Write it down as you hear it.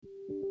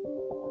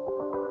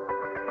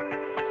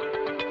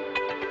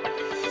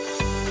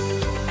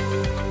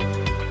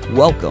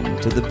Welcome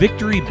to the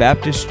Victory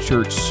Baptist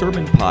Church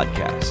Sermon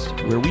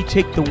Podcast, where we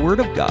take the Word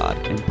of God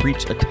and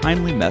preach a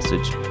timely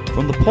message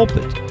from the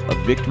pulpit of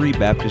Victory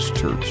Baptist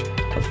Church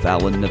of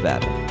Fallon,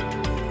 Nevada.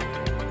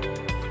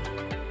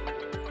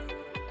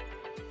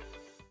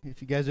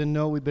 If you guys didn't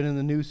know, we've been in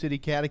the New City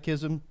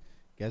Catechism.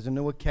 You guys didn't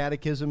know what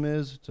Catechism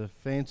is? It's a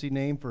fancy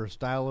name for a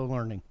style of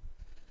learning.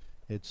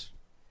 It's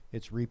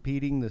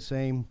repeating the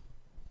same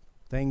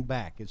thing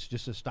back. It's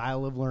just a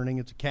style of learning.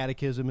 It's a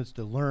catechism. It's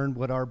to learn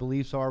what our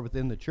beliefs are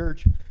within the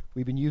church.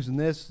 We've been using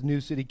this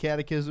New City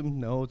Catechism.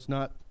 No, it's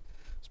not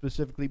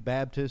specifically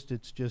Baptist.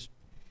 It's just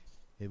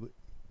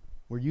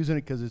we're using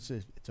it because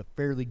it's a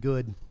fairly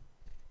good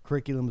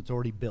curriculum that's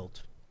already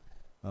built.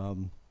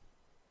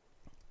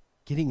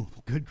 Getting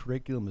good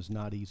curriculum is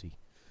not easy,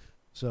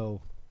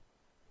 so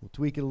we'll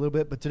tweak it a little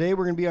bit. But today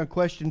we're going to be on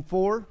question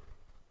 4.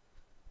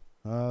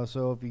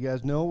 So if you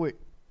guys know,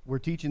 we're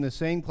teaching the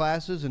same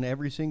classes in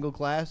every single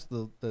class.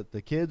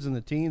 The kids and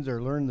the teens are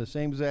learning the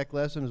same exact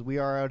lesson as we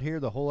are out here.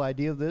 The whole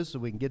idea of this is so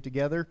we can get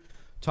together,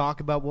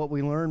 talk about what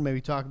we learned, maybe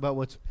talk about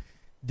what's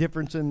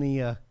difference in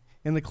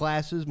the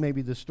classes,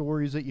 maybe the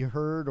stories that you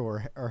heard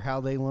or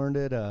how they learned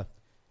it.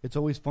 It's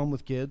always fun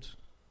with kids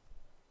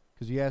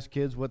because you ask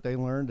kids what they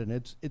learned, and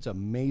it's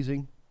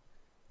amazing.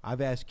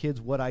 I've asked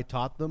kids what I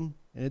taught them,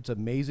 and it's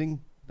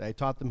amazing. I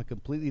taught them a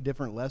completely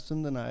different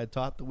lesson than I had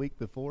taught the week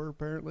before,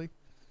 apparently.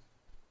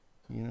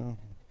 You know,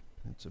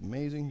 it's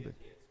amazing. But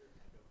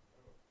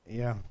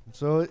yeah,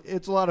 so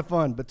it's a lot of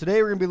fun. But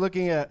today we're going to be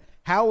looking at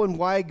how and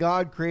why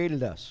God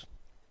created us.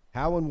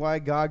 How and why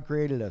God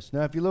created us.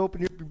 Now, if you open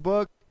your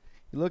book,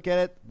 you look at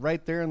it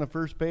right there on the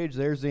first page,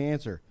 there's the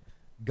answer.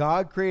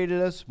 God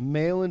created us,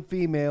 male and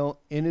female,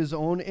 in His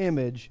own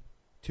image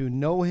to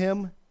know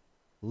Him,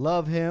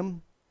 love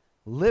Him,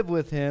 live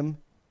with Him,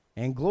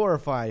 and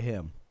glorify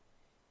Him.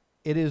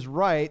 It is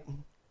right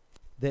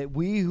that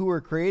we who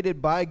are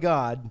created by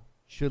God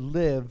should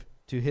live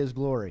to His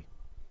glory.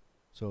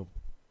 So,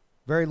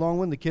 very long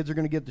one. The kids are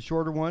going to get the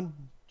shorter one.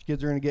 The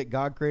kids are going to get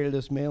God created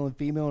us male and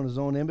female in His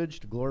own image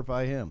to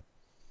glorify Him.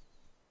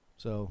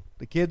 So,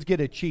 the kids get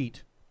a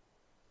cheat.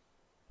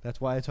 That's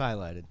why it's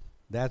highlighted.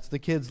 That's the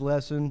kids'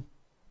 lesson.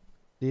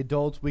 The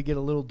adults, we get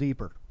a little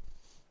deeper.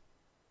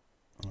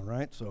 All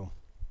right, so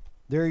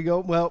there you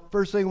go. Well,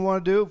 first thing we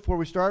want to do before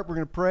we start, we're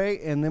going to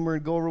pray, and then we're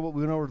going to go over what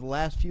we went over the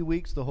last few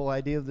weeks. The whole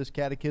idea of this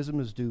catechism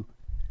is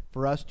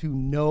for us to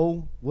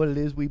know what it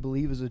is we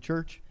believe as a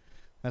church.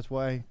 That's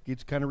why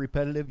it's kind of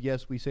repetitive.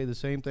 Yes, we say the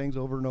same things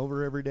over and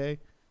over every day.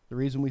 The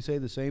reason we say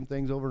the same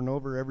things over and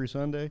over every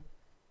Sunday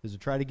is to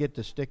try to get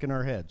to stick in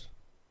our heads.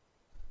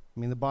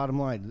 I mean, the bottom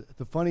line,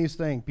 the funniest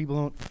thing, people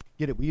don't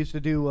get it. We used to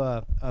do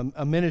a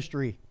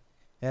ministry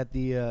at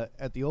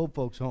the old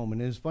folks' home,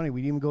 and it's funny,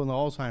 we'd even go in the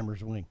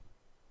Alzheimer's wing.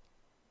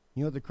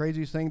 You know what the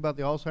craziest thing about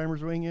the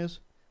Alzheimer's wing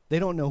is? They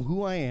don't know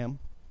who I am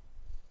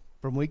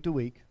from week to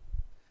week.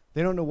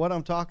 They don't know what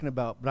I'm talking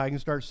about, but I can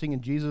start singing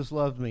Jesus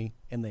Loves Me,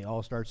 and they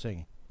all start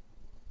singing.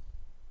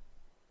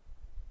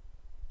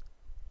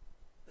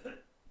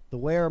 The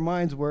way our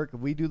minds work, if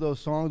we do those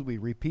songs, we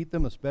repeat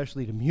them,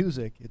 especially to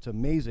music. It's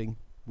amazing.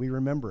 We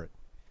remember it.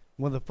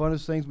 One of the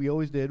funnest things we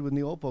always did in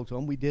the old folks'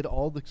 home, we did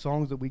all the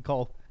songs that we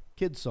call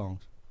kids'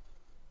 songs.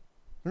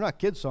 They're not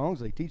kids'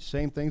 songs. They teach the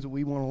same things that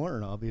we want to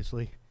learn,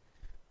 obviously.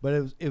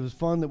 But it was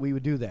fun that we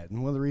would do that.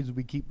 And one of the reasons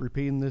we keep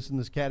repeating this in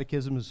this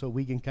catechism is so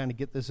we can kind of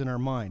get this in our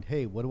mind.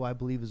 Hey, what do I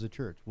believe as a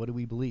church? What do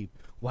we believe?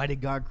 Why did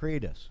God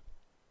create us?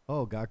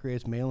 Oh, God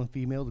created us male and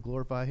female to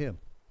glorify Him.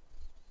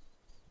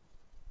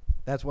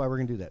 That's why we're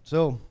going to do that.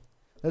 So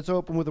let's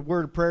open with a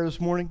word of prayer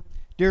this morning.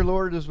 Dear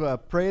Lord, just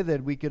pray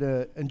that we could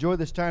enjoy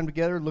this time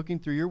together, looking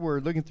through your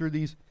word, looking through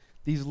these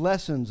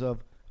lessons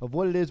of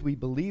what it is we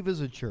believe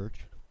as a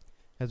church,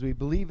 as we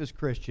believe as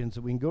Christians,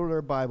 that we can go to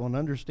our Bible and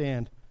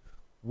understand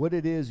what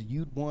it is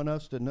you'd want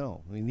us to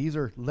know. I mean, these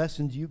are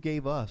lessons you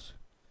gave us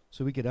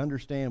so we could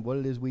understand what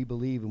it is we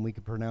believe and we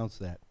could pronounce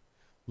that.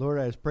 Lord,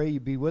 I just pray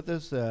you be with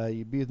us.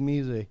 You be with me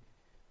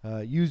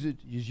as use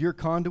your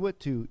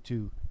conduit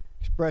to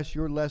express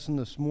your lesson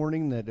this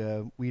morning,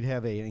 that we'd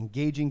have an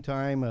engaging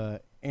time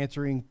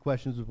answering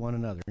questions with one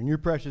another. In your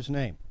precious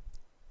name,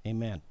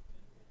 amen.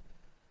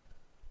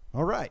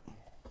 All right.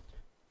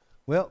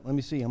 Well, let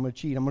me see. I'm going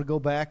to cheat. I'm going to go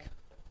back.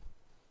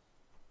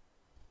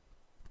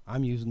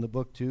 I'm using the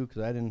book, too,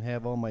 because I didn't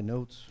have all my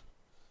notes.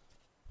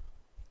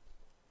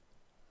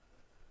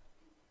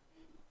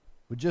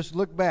 But just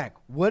look back.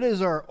 What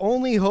is our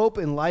only hope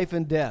in life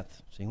and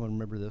death? Does anyone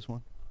remember this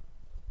one?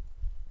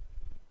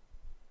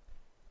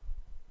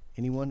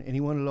 Anyone?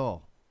 Anyone at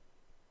all?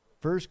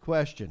 First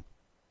question.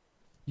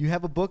 You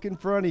have a book in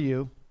front of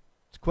you.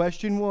 It's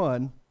question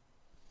 1.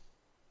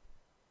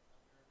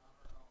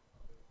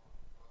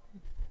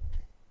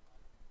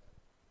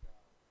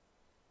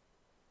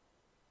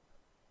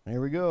 There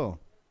we go.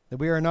 That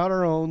we are not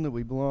our own, that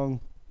we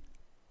belong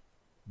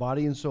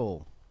body and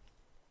soul.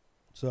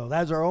 So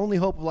that's our only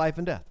hope of life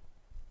and death,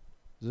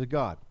 is a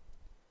God.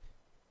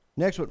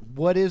 Next one,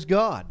 what is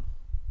God?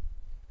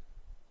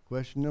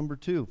 Question number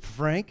 2.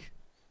 Frank?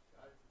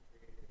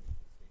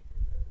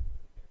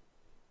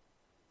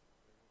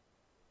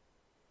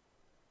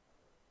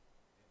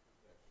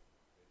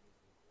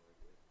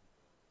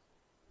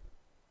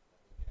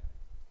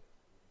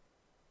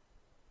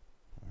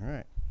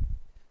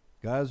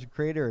 God is the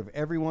creator of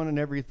everyone and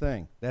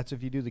everything. That's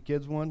if you do the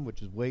kids one,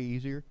 which is way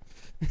easier.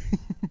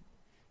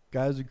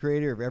 God is the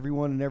creator of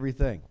everyone and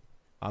everything.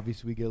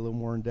 Obviously, we get a little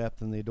more in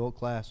depth in the adult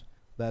class.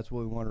 That's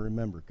what we want to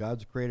remember.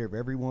 God's the creator of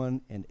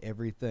everyone and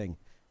everything.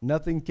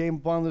 Nothing came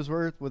upon this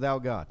earth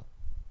without God.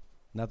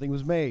 Nothing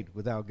was made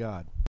without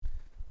God.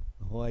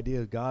 The whole idea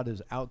of God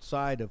is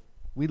outside of,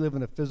 we live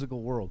in a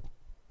physical world.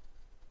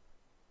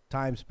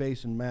 Time,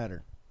 space, and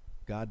matter.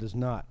 God does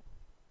not.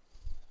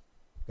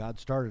 God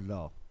started it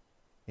all.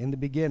 In the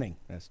beginning,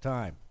 that's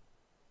time.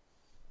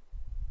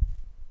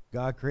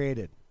 God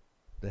created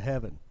the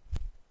heaven,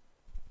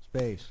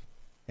 space,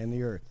 and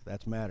the earth.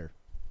 That's matter.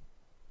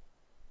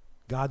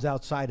 God's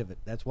outside of it.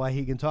 That's why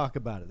he can talk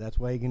about it. That's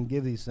why he can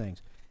give these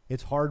things.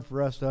 It's hard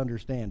for us to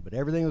understand, but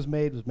everything was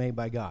made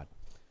by God.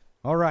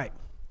 All right.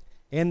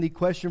 And the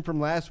question from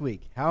last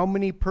week, how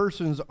many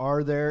persons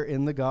are there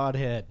in the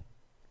Godhead?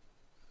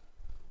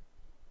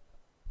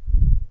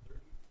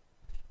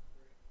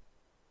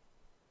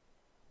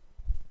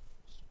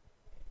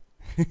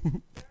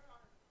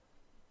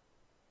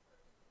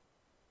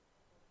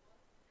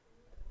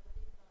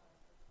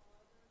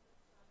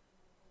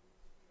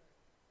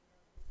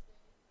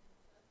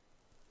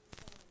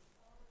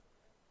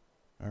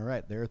 All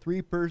right, there are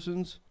three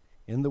persons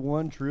in the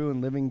one true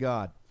and living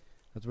God.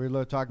 That's what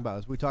we're talking about.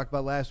 As we talked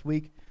about last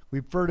week, we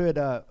refer to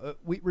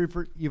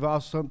it, you've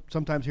also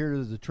sometimes heard it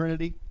as the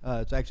Trinity.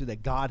 It's actually the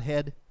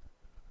Godhead.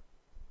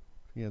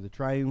 You know, the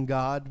triune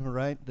God, all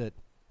right? That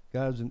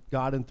God is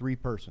God in three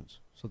persons.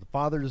 So the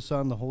Father, the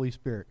Son, the Holy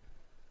Spirit.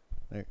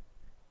 They're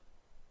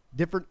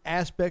different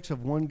aspects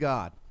of one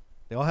God.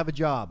 They all have a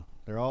job.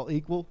 They're all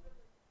equal.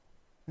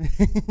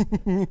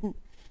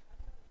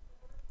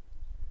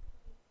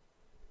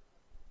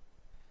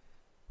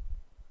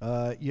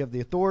 You have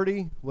the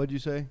authority. What did you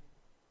say?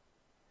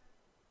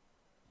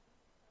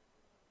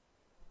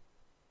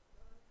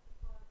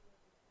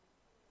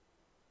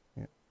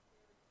 Yeah.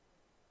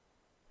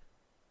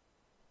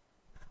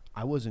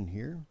 I wasn't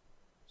here,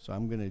 so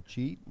I'm going to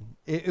cheat.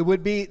 It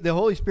would be, the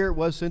Holy Spirit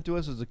was sent to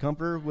us as a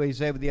comforter. We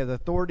say we have the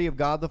authority of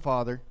God the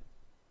Father.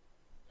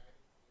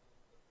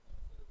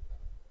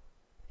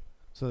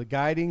 So the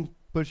guiding,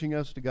 pushing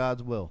us to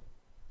God's will.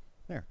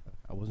 There,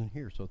 I wasn't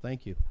here, so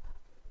thank you.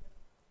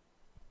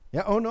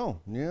 Yeah. Oh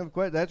no. Yeah.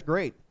 Quite. That's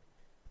great.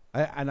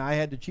 I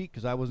had to cheat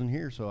because I wasn't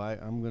here, so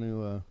I'm going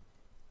to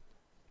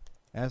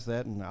ask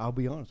that, and I'll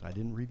be honest, I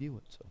didn't review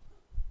it. So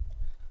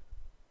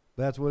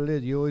that's what it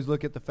is. You always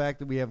look at the fact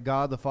that we have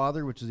God the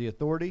Father, which is the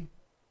authority.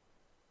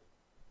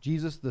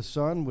 Jesus the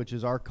Son, which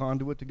is our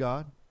conduit to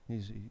God.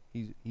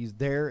 He's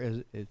there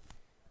as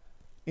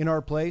in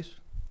our place.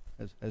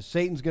 As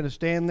Satan's going to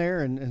stand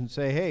there and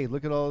say, "Hey,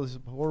 look at all these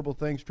horrible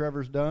things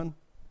Trevor's done."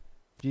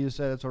 Jesus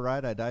said, "It's all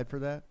right. I died for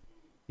that.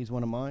 He's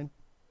one of mine."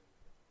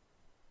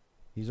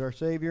 He's our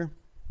Savior.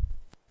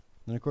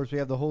 And of course we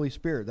have the Holy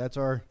Spirit. That's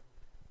our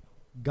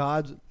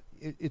God's,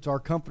 it's our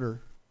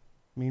comforter.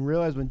 I mean,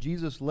 realize when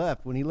Jesus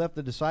left, when he left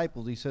the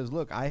disciples, he says,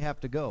 "Look, I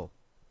have to go.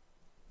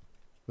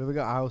 Where we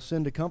go? I'll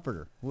send a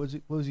comforter."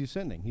 What was he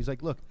sending? He's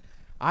like, "Look,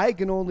 I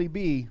can only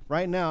be,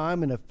 right now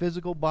I'm in a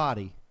physical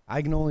body.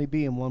 I can only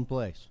be in one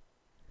place.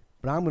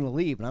 But I'm going to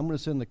leave, and I'm going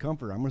to send the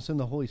comforter. I'm going to send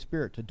the Holy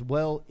Spirit to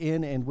dwell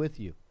in and with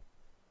you."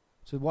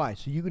 So why?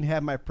 So you can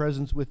have my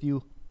presence with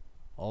you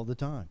all the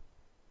time.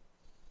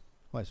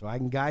 Why? So I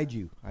can guide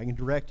you. I can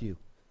direct you.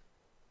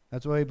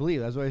 That's what I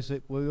believe. That's why I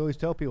say, we always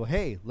tell people,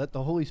 hey, let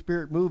the Holy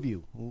Spirit move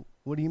you. Well,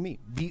 what do you mean?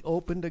 Be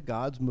open to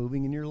God's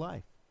moving in your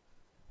life.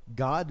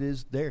 God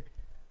is there.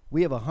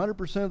 We have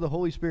 100% of the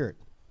Holy Spirit.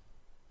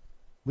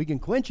 We can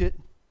quench it.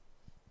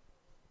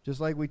 Just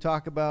like we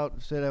talk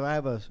about, said, if I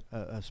have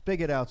a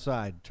spigot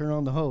outside, turn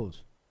on the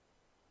hose.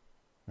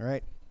 All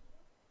right?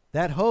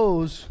 That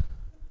hose...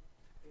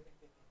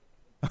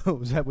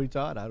 Oh, is that what he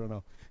taught? I don't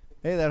know.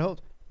 Hey, that hose,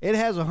 it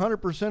has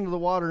 100% of the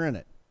water in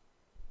it.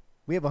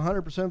 We have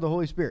 100% of the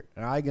Holy Spirit.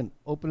 And I can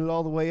open it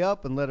all the way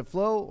up and let it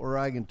flow, or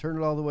I can turn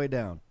it all the way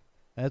down.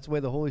 That's the way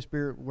the Holy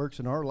Spirit works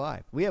in our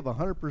life. We have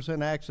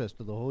 100% access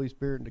to the Holy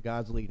Spirit and to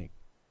God's leading.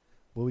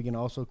 But we can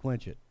also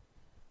quench it.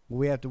 What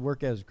we have to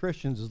work as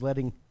Christians is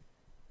letting,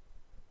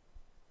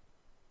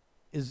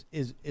 is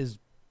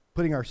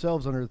putting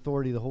ourselves under the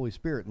authority of the Holy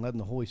Spirit and letting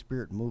the Holy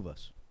Spirit move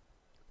us.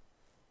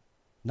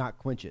 Not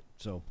quench it.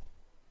 So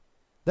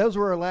those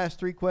were our last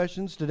three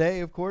questions. Today,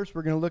 of course,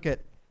 we're going to look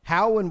at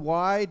how and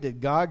why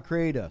did God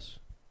create us?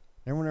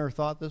 Everyone ever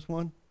thought this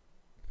one?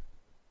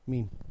 I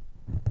mean,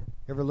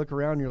 ever look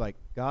around and you're like,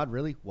 God,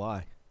 really?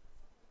 Why?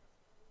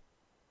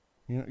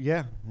 You know,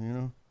 yeah, you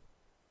know.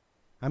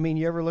 I mean,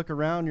 you ever look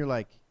around and you're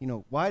like, you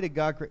know, why did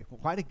God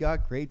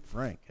create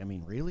Frank? I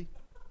mean, really?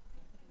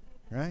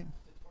 Right?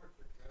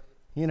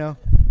 You know,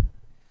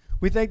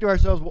 we think to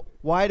ourselves,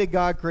 why did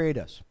God create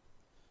us?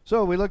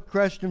 So we look at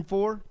question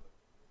 4.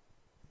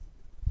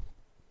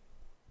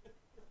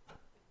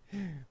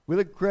 We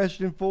look at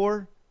question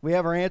 4. We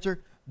have our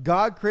answer.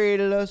 God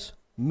created us,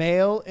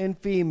 male and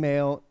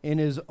female, in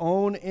his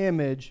own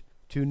image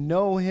to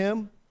know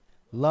him,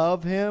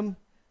 love him,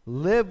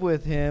 live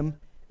with him,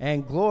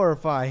 and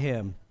glorify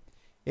him.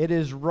 It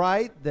is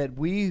right that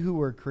we who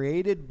were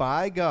created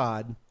by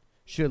God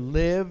should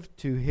live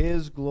to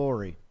His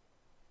glory.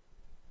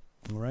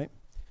 All right?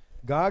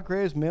 God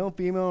created us male and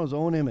female in His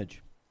own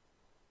image.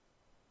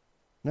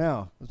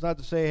 Now, it's not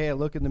to say, hey, I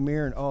look in the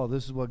mirror and, oh,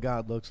 this is what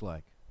God looks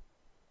like.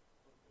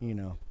 You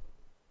know,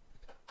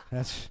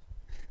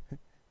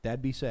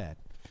 that'd be sad.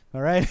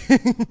 All right?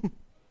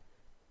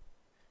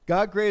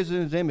 God created us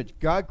in His image.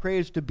 God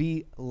created us to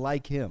be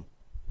like Him.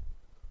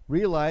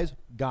 Realize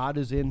God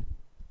is in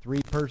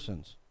 3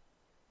 persons.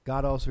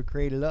 God also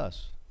created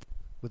us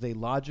with a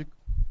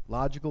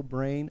logical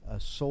brain, a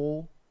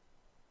soul,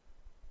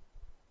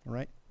 all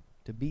right,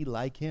 to be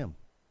like Him.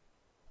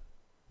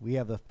 We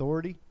have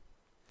authority.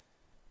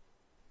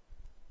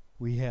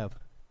 We have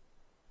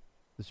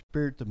the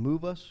Spirit to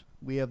move us.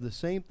 We have the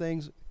same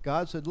things.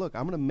 God said, look,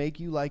 I'm going to make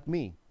you like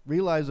me.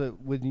 Realize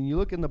that when you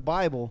look in the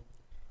Bible,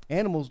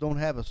 animals don't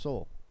have a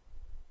soul.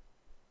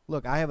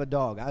 Look, I have a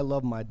dog. I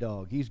love my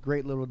dog. He's a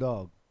great little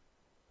dog.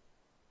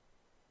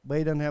 But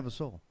he doesn't have a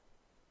soul.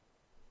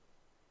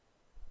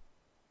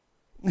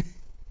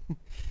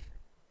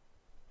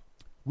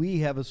 We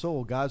have a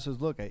soul. God says,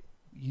 look,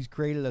 He's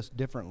created us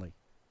differently.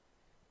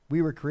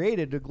 We were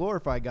created to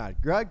glorify God.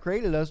 God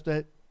created us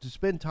to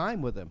spend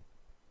time with Him,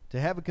 to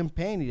have a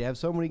companion, to have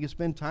someone He can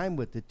spend time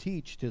with, to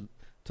teach, to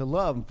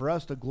love, and for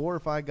us to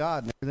glorify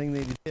God in everything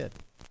that He did.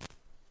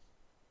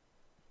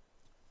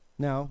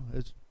 Now,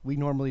 as we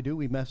normally do,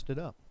 we messed it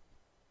up.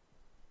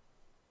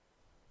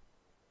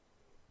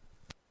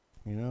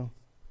 You know?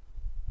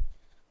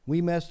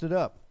 We messed it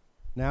up.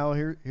 Now,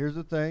 here's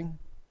the thing.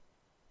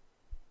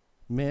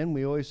 Men,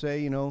 we always say,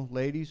 you know,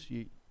 ladies,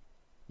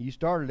 you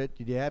started it.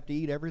 Did you have to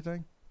eat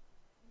everything?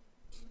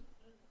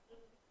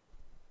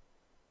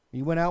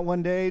 You went out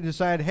one day and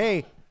decided,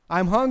 hey,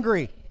 I'm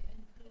hungry.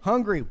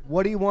 Hungry.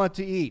 What do you want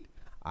to eat?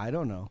 I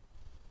don't know.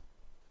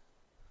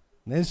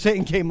 And then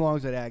Satan came along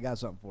and said, hey, I got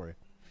something for you.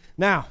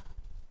 Now,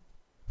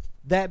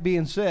 that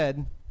being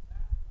said,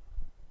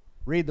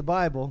 read the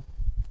Bible.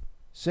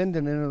 Sin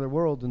didn't enter the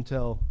world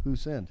until who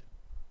sinned?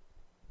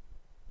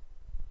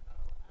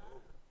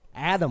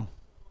 Adam.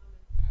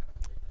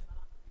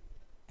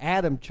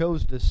 Adam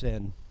chose to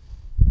sin.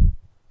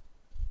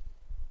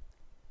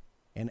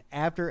 And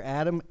after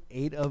Adam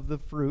ate of the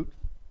fruit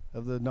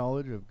of the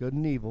knowledge of good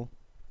and evil,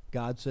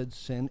 God said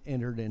sin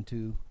entered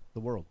into the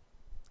world.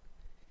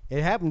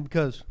 It happened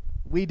because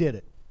we did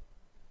it.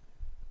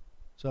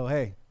 So,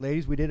 hey,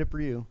 ladies, we did it for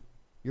you.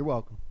 You're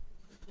welcome.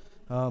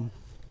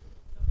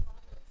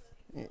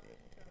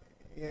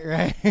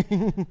 Right?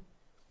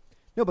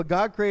 No, but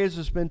God created us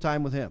to spend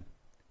time with Him.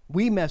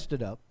 We messed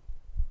it up.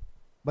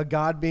 But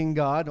God being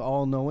God,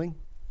 all-knowing,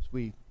 as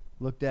we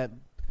looked at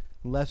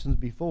lessons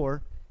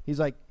before, He's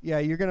like, yeah,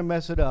 you're going to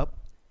mess it up.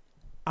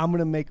 I'm going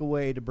to make a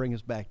way to bring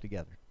us back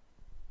together.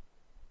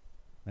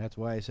 That's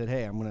why I said,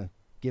 hey, I'm going to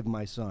give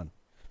my Son.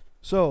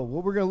 So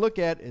what we're going to look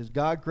at is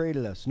God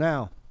created us.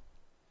 Now,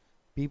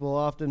 people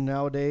often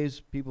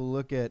nowadays, people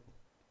look at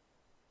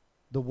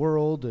the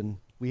world and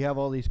we have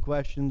all these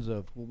questions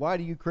of, well, why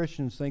do you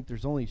Christians think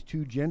there's only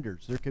 2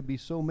 genders? There could be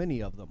so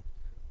many of them.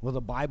 Well,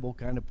 the Bible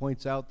kind of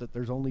points out that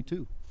there's only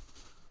 2.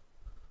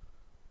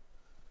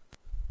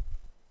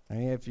 I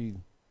mean, if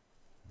you...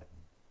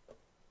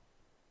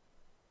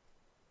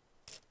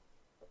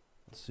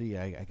 Let's see,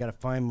 I got to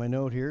find my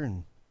note here,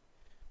 and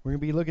we're going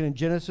to be looking at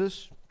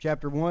Genesis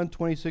chapter 1,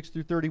 26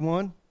 through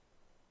 31.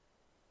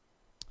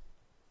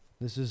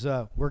 This is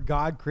where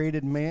God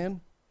created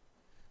man.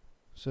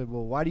 Said,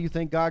 well, why do you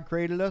think God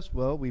created us?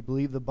 Well, we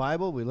believe the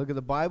Bible. We look at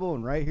the Bible,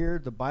 and right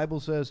here, the Bible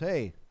says,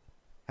 hey,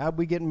 how'd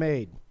we get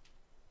made?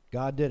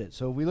 God did it.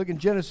 So if we look in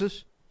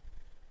Genesis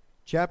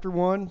chapter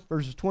 1,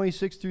 verses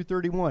 26 through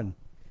 31.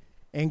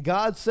 And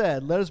God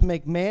said, let us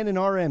make man in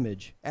our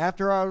image,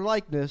 after our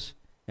likeness,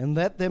 and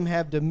let them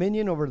have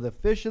dominion over the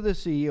fish of the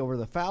sea, over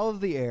the fowl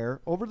of the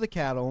air, over the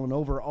cattle, and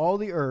over all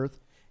the earth,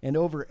 and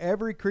over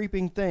every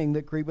creeping thing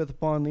that creepeth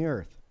upon the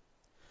earth.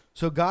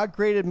 So God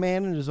created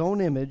man in His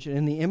own image, and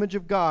in the image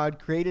of God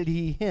created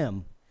He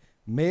him.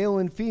 Male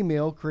and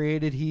female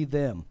created He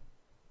them.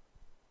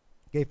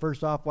 Okay,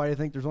 first off, why do you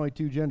think there's only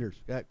 2 genders?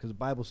 Because the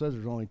Bible says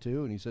there's only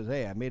 2, and He says,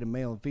 hey, I made a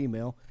male and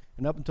female.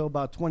 And up until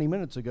about 20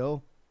 minutes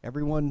ago,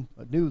 everyone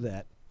knew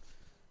that.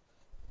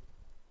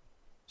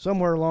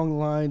 Somewhere along the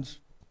lines,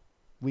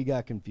 we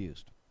got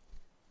confused.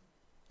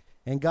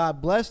 And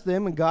God blessed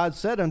them, and God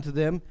said unto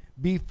them,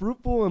 be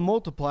fruitful and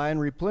multiply, and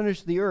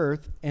replenish the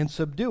earth, and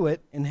subdue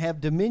it, and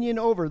have dominion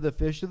over the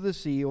fish of the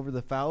sea, over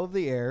the fowl of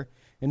the air,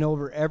 and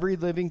over every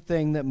living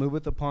thing that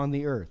moveth upon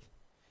the earth.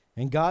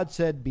 And God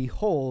said,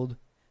 behold,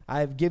 I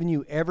have given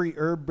you every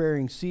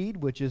herb-bearing seed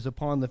which is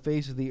upon the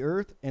face of the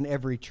earth, and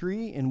every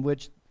tree in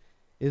which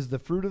is the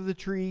fruit of the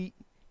tree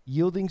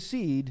yielding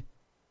seed,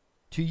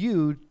 to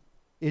you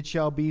it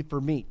shall be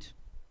for meat.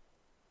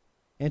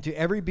 And to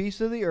every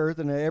beast of the earth,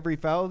 and to every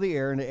fowl of the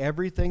air, and to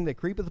everything that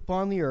creepeth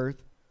upon the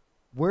earth,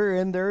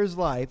 wherein there is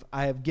life,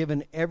 I have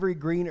given every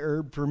green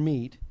herb for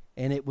meat.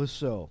 And it was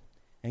so.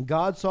 And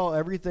God saw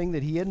everything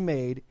that He had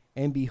made,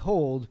 and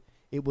behold,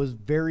 it was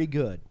very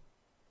good.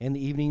 And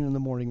the evening and the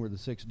morning were the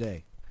 6th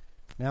day.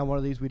 Now, one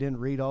of these, we didn't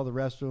read all the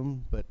rest of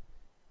them, but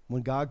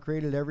when God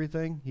created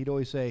everything, he'd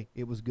always say,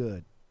 it was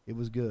good, it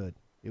was good,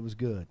 it was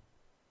good.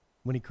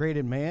 When he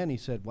created man, he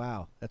said,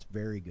 wow, that's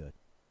very good.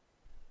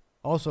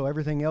 Also,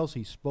 everything else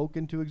he spoke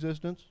into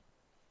existence.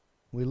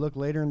 We look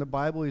later in the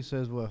Bible, he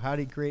says, well, how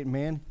did he create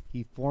man?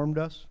 He formed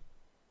us.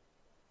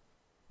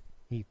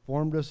 He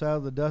formed us out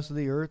of the dust of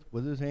the earth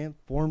with his hand,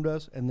 formed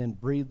us, and then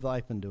breathed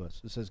life into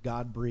us. It says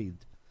God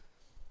breathed.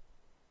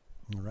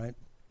 All right?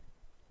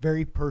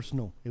 Very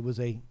personal. It was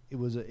a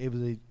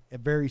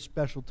very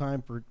special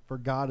time for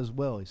God as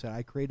well. He said,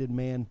 I created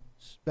man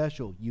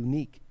special,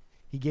 unique.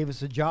 He gave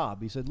us a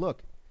job. He said,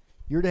 look,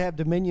 you're to have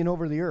dominion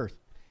over the earth.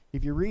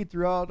 If you read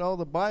throughout all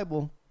the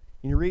Bible,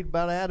 and you read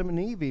about Adam and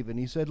Eve even,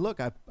 he said, look,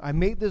 I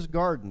made this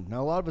garden.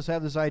 Now, a lot of us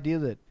have this idea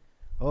that,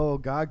 oh,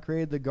 God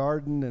created the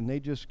garden, and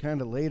they just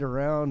kind of laid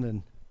around,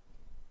 and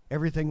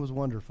everything was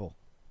wonderful.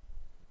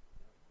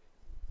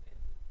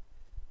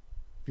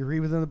 If you read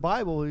within the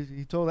Bible,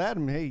 he told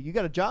Adam, hey, you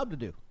got a job to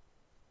do.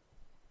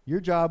 Your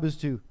job is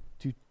to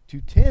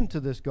tend to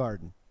this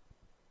garden,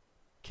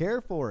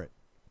 care for it,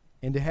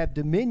 and to have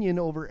dominion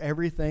over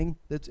everything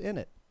that's in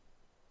it.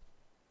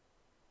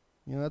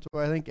 You know, that's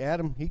why I think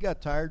Adam, he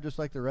got tired just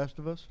like the rest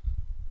of us.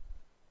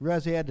 You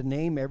realize he had to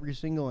name every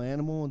single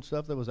animal and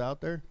stuff that was out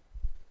there?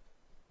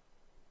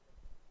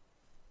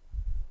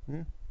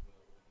 Yeah.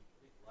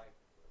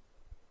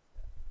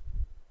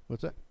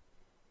 What's that?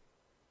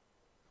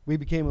 We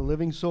became a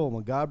living soul.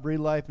 When God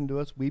breathed life into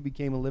us, we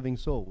became a living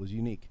soul. It was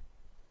unique.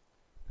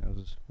 That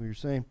was what you're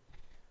saying.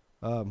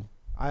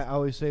 I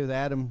always say with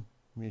Adam,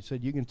 when he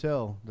said you can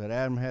tell that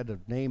Adam had to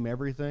name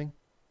everything.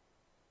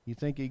 You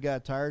think he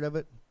got tired of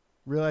it?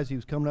 Realized he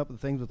was coming up with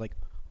things with like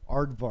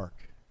aardvark,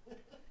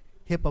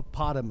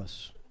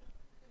 hippopotamus.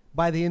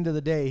 By the end of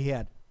the day, he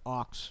had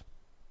ox,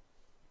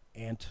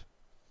 ant,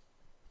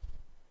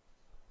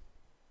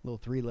 little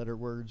three-letter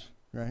words,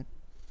 right?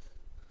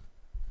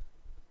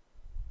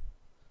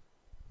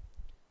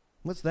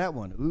 What's that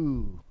one?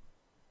 Ooh,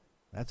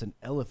 that's an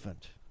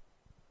elephant.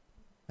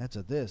 That's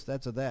a this,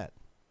 that's a that.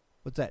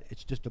 What's that?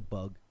 It's just a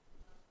bug.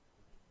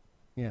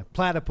 Yeah,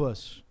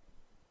 platypus.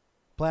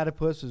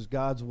 Platypus is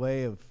God's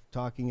way of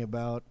talking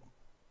about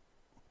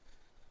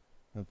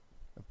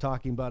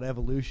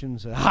evolution.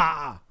 So,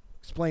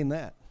 explain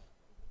that.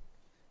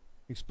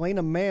 Explain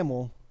a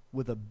mammal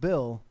with a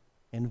bill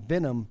and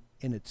venom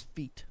in its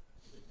feet.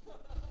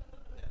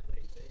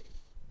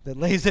 That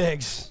lays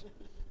eggs.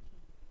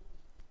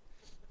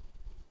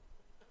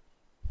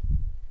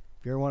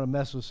 If you ever want to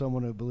mess with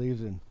someone who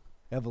believes in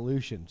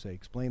evolution, say,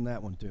 explain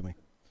that one to me.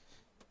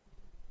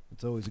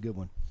 It's always a good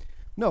one.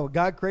 No,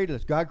 God created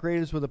us. God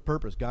created us with a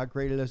purpose. God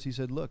created us. He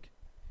said, look,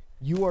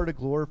 you are to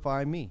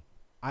glorify me.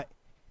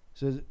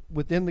 Says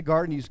within the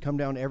garden, he used to come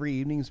down every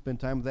evening and spend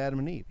time with Adam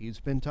and Eve. He'd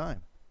spend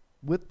time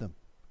with them,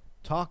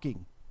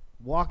 talking,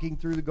 walking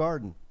through the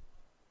garden.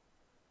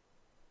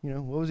 You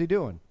know, what was he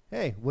doing?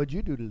 Hey, what'd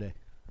you do today?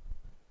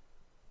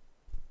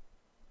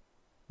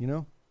 You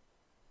know?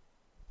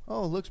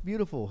 Oh, it looks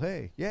beautiful.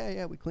 Hey,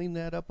 yeah, we cleaned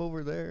that up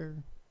over there.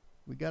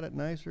 We got it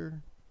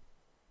nicer.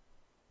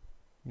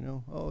 You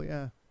know, oh,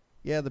 yeah.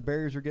 Yeah, the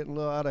berries are getting a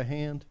little out of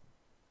hand.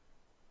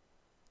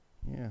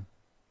 Yeah.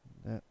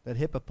 That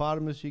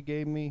hippopotamus you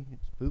gave me,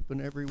 it's pooping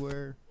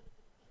everywhere.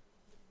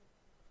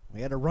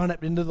 We had to run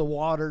it into the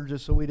water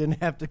just so we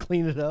didn't have to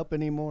clean it up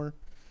anymore.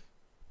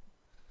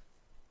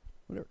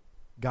 Whatever.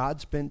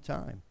 God spent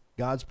time.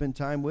 God spent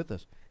time with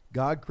us.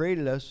 God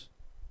created us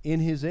in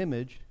his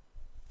image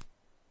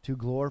to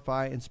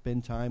glorify and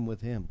spend time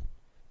with him,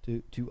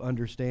 to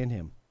understand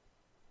him.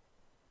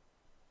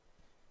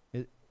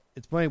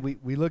 It's funny,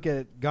 we look at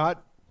it, God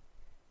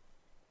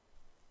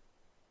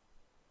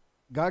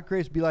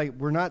creates to be like,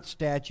 we're not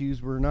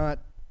statues, we're not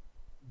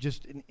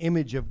just an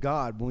image of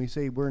God. When we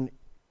say when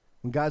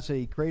God said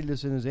he created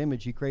us in his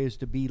image, he created us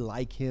to be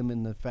like him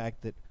in the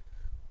fact that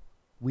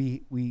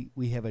we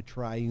have a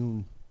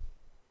triune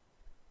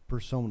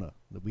persona,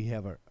 that we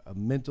have a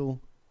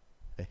mental,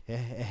 a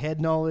head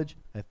knowledge,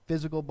 a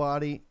physical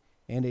body,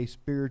 and a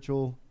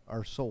spiritual,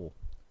 our soul.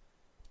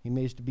 He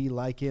made us to be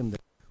like him, that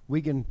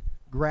we can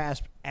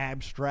grasp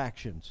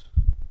abstractions,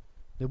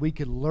 that we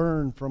could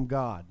learn from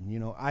God. You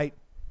know, I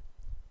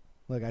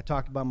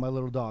talked about my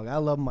little dog. I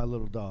love my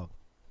little dog.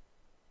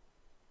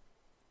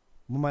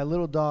 Well, my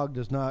little dog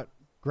does not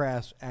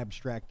grasp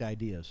abstract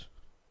ideas.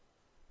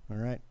 All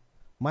right?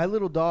 My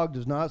little dog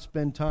does not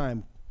spend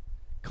time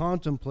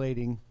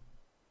contemplating,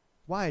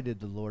 why did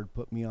the Lord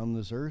put me on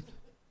this earth?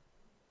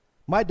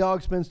 My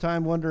dog spends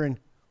time wondering,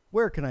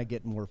 where can I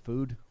get more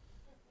food?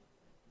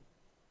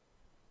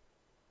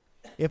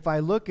 If I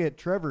look at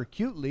Trevor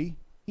cutely,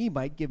 he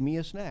might give me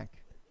a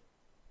snack.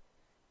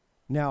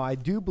 Now, I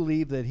do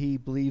believe that he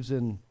believes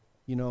in,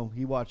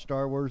 he watched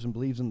Star Wars and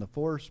believes in the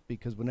Force,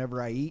 because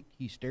whenever I eat,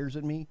 he stares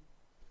at me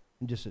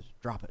and just says,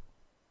 drop it,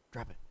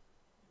 drop it,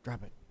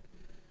 drop it.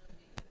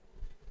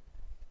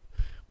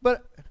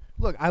 But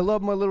look, I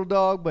love my little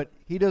dog, but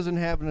he doesn't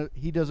have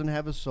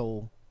a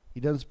soul. He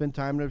doesn't spend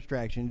time in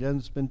abstraction. He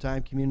doesn't spend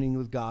time communing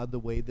with God the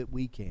way that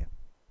we can.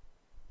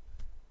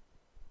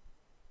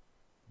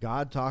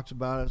 God talks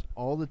about us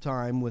all the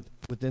time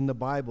within the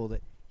Bible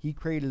that he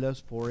created us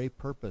for a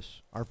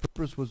purpose. Our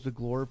purpose was to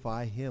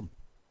glorify him.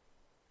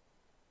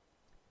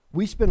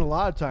 We spend a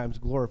lot of times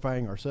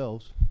glorifying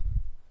ourselves.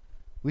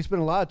 We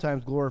spend a lot of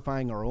times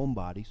glorifying our own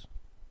bodies.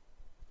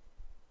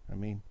 I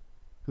mean,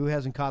 who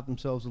hasn't caught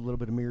themselves a little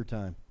bit of mirror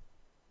time?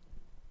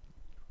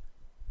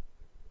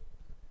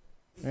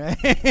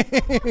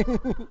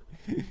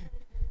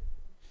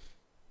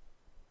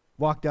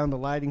 Walk down the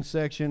lighting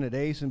section at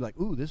Ace and be like,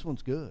 ooh, this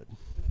one's good.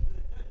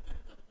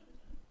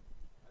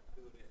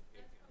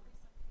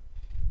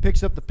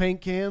 Picks up the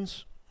paint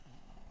cans.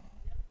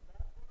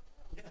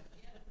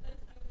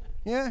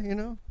 Yeah, you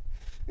know.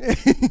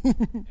 Let me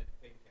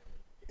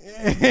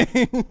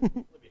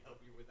help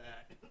you with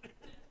that.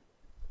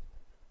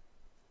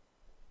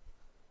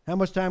 How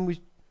much time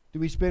do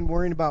we spend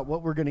worrying about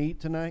what we're going to eat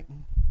tonight?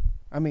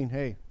 I mean,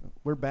 hey,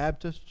 we're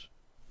Baptists.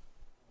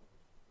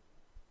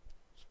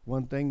 It's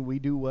one thing we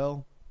do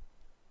well.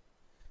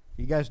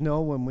 You guys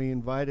know when we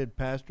invited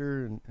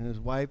Pastor and his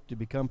wife to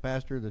become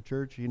pastor of the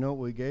church, you know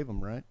what we gave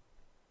them, right?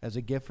 As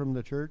a gift from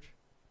the church?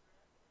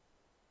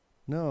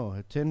 No,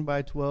 a 10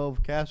 by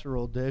 12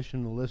 casserole dish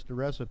and a list of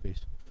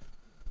recipes.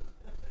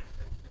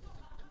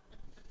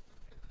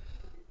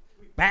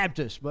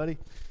 Baptist, buddy.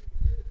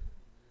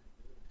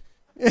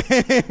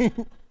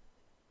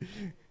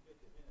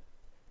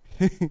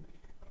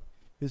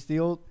 It's the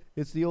old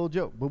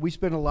joke. But we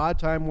spend a lot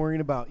of time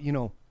worrying about,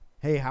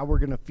 hey, how we're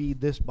going to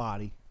feed this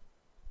body.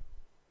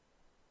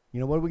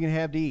 What are we going to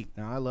have to eat?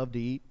 Now, I love to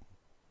eat,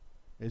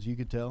 as you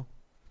could tell.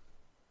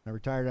 I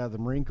retired out of the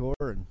Marine Corps,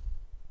 and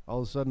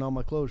all of a sudden, all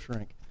my clothes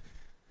shrank.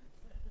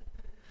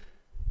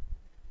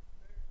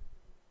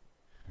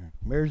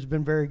 Marriage has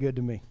been very good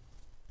to me.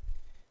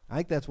 I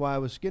think that's why I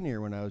was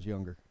skinnier when I was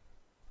younger.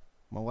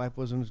 My wife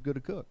wasn't as good a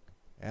cook.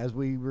 As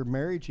we were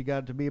married, she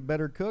got to be a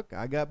better cook.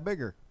 I got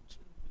bigger.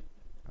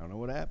 I don't know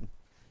what happened.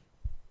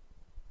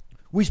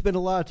 We spend a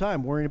lot of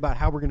time worrying about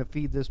how we're going to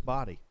feed this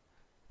body.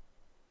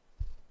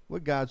 What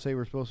did God say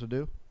we're supposed to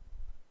do?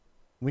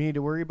 We need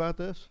to worry about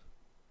this?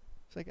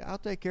 It's like, I'll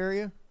take care of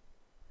you.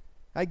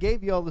 I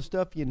gave you all the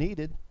stuff you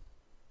needed.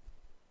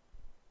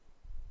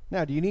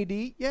 Now, do you need to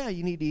eat? Yeah,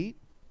 you need to eat.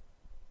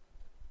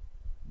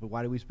 But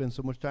why do we spend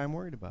so much time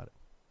worried about it?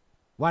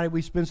 Why did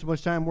we spend so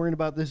much time worrying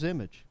about this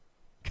image?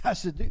 God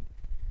said, dude,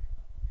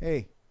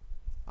 hey,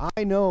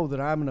 I know that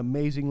I'm an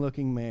amazing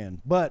looking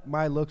man, but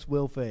my looks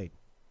will fade,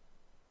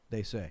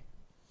 they say.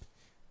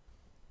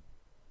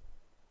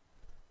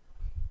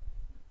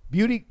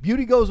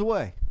 Beauty goes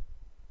away.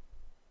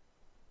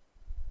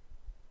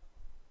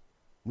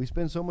 We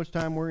spend so much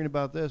time worrying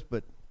about this,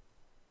 but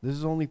this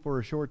is only for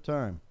a short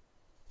time.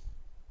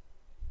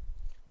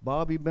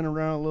 Bob, you've been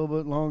around a little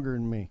bit longer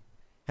than me.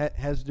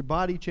 Has your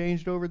body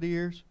changed over the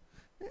years?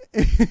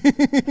 You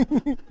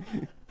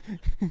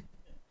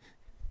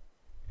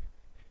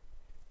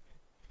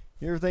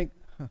ever think,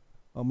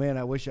 oh man,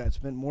 I wish I'd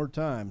spent more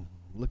time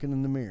looking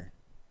in the mirror?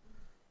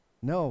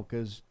 No,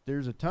 because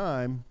there's a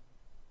time,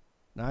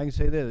 now I can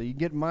say this, you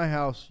get in my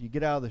house, you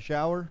get out of the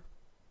shower,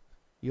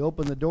 you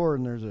open the door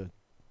and there's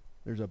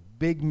a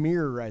big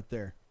mirror right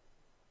there.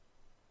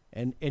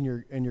 And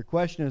your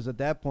question is at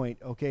that point,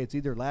 okay, it's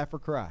either laugh or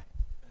cry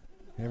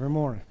every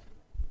morning.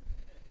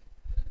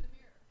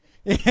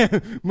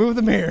 Move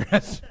the mirror.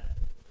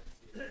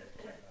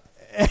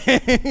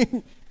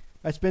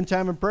 I spend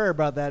time in prayer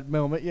about that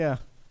moment, yeah.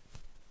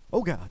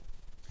 Oh, God.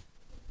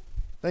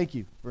 Thank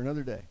you for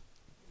another day.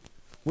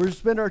 We're to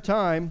spend our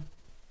time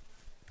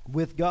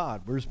with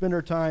God. We're to spend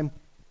our time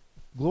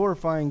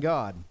glorifying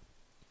God.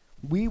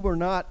 We were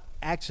not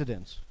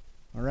accidents,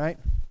 all right?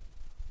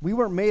 We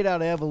weren't made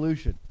out of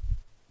evolution.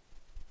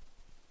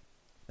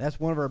 That's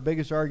one of our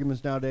biggest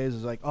arguments nowadays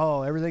is like,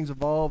 oh, everything's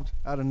evolved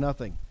out of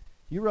nothing.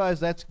 You realize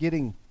that's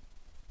getting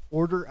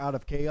order out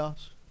of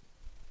chaos?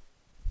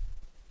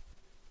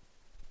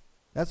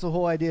 That's the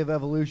whole idea of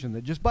evolution,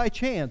 that just by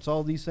chance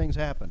all these things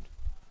happened.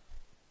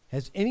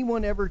 Has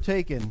anyone ever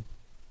taken,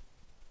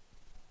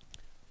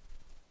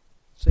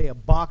 say, a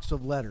box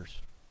of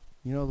letters?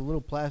 You know, the little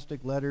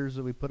plastic letters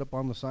that we put up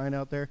on the sign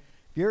out there?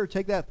 If you ever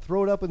take that,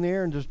 throw it up in the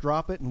air and just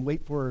drop it and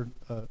wait for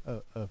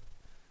do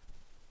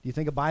you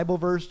think a Bible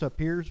verse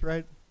appears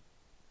right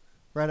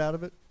out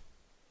of it?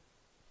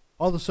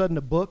 All of a sudden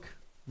a book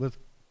with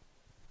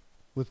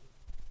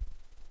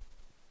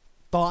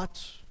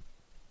thoughts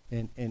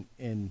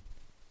and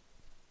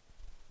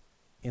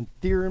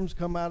theorems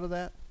come out of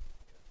that?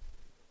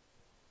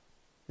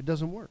 It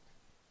doesn't work.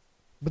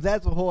 But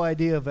that's the whole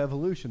idea of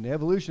evolution. The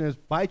evolution is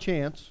by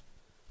chance,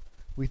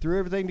 we threw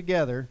everything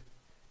together,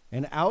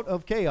 and out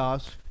of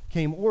chaos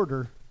came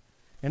order,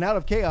 and out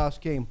of chaos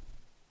came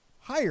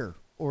higher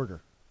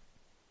order.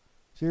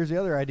 So here's the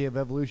other idea of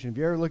evolution. If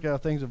you ever look at how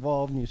things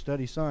evolve and you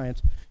study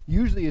science,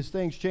 usually as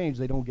things change,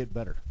 they don't get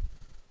better.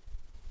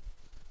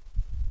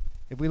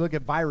 If we look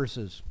at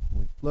viruses,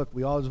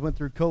 we all just went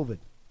through COVID.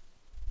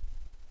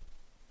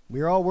 We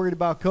were all worried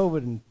about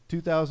COVID in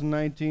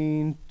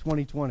 2019,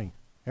 2020.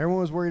 Everyone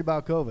was worried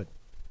about COVID.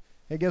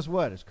 Hey, guess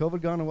what? Has COVID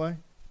gone away?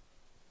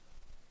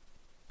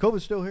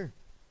 COVID's still here.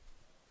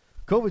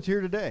 COVID's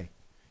here today.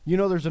 You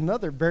know there's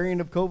another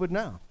variant of COVID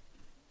now.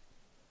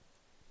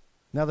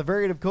 Now, the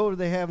variant of COVID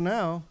they have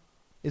now,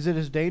 is it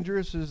as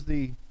dangerous as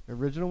the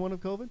original one of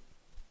COVID?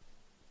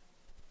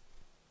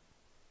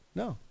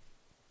 No.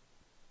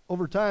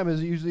 Over time,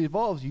 as it usually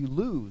evolves, you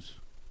lose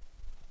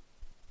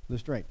the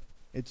strength.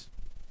 It's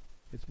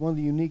one of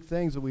the unique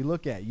things that we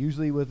look at.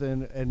 Usually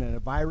within a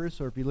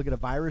virus, or if you look at a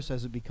virus,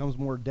 as it becomes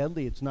more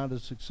deadly, it's not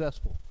as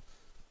successful.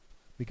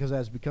 Because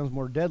as it becomes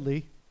more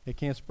deadly, it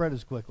can't spread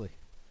as quickly.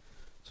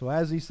 So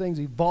as these things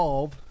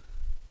evolve,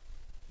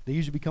 they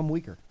usually become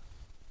weaker.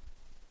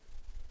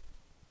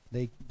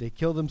 They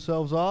kill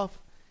themselves off.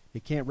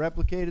 It can't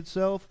replicate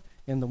itself.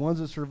 And the ones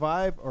that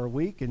survive are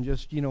weak and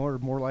just, are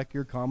more like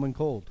your common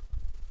cold.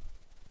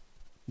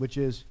 Which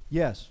is,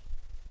 yes.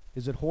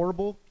 Is it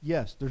horrible?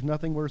 Yes. There's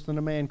nothing worse than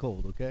a man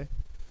cold, okay?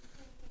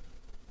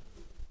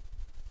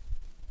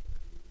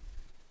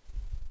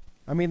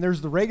 I mean,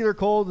 there's the regular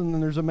cold and then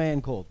there's a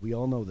man cold. We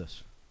all know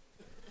this.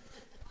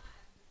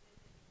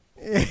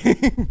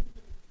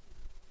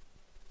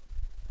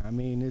 I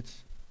mean,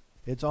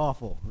 it's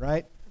awful,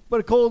 right?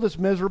 But a cold is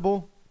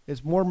miserable.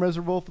 It's more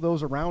miserable for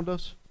those around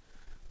us.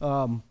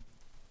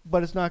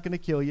 But it's not going to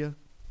kill you.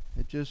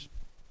 It's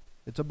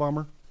a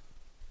bummer.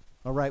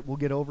 All right, we'll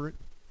get over it.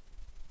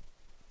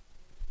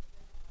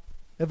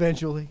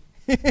 Eventually.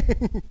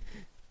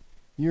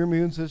 Your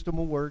immune system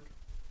will work.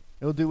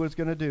 It'll do what it's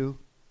going to do.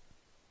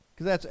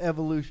 Because that's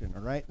evolution,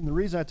 all right? And the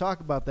reason I talk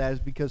about that is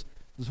because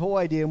this whole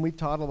idea, and we've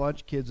taught a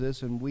bunch of kids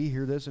this, and we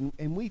hear this, and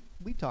we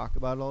talk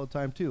about it all the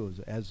time too,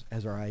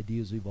 as our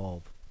ideas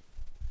evolve.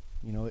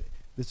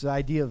 This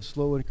idea of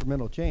slow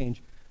incremental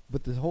change,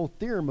 but the whole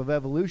theorem of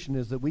evolution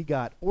is that we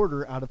got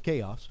order out of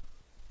chaos.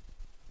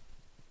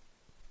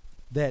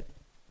 That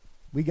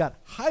we got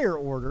higher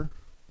order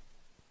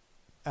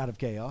out of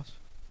chaos.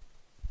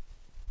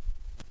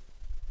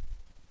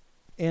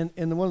 And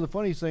one of the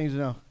funniest things,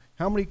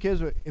 how many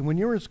kids, and when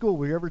you were in school,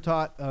 were you ever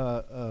taught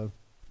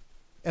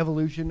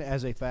evolution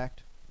as a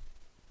fact?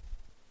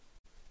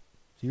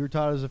 So you were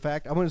taught as a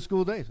fact? I went to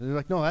school today. So they're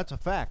like, no, that's a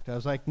fact. I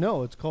was like,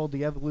 no, it's called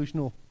the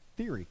evolutional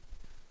theory.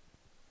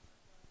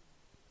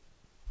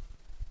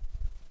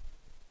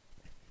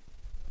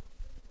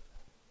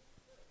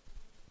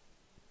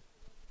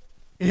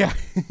 Yeah.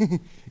 Even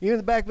in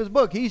the back of his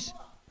book, his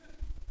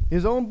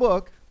own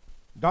book,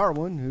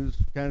 Darwin, who's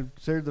kind of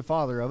considered the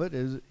father of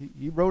it,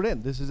 he wrote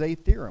in, this is a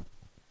theorem.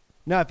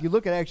 Now, if you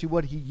look at actually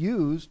what he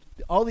used,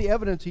 all the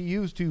evidence he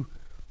used to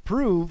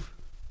prove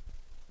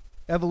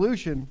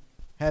evolution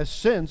has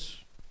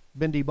since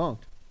been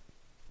debunked.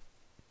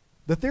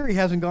 The theory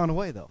hasn't gone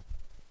away, though,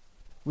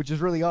 which is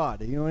really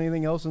odd.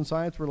 Anything else in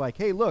science, we're like,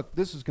 hey, look,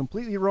 this is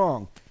completely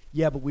wrong.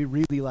 Yeah, but we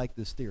really like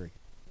this theory.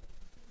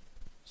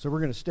 So we're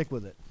going to stick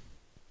with it.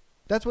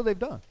 That's what they've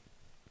done.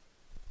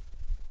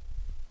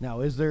 Now,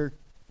 is there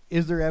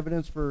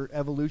evidence for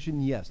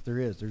evolution? Yes, there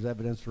is. There's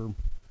evidence for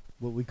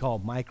what we call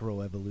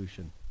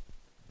microevolution.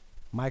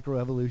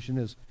 Microevolution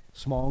is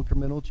small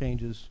incremental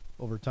changes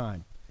over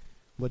time.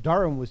 What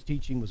Darwin was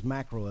teaching was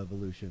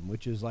macroevolution,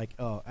 which is like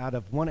out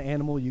of one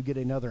animal you get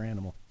another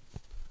animal.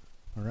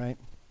 All right?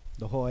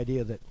 The whole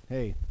idea that,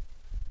 hey,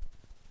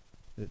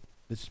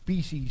 the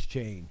species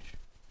change,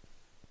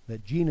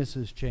 that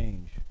genuses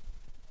change.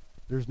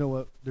 There's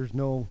no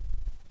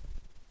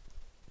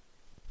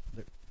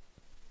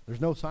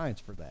science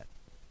for that.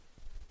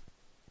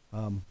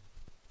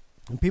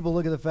 And people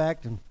look at the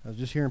fact, and I was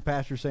just hearing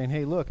pastors saying,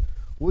 hey, look,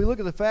 we look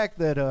at the fact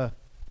that,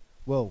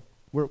 we're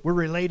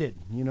related,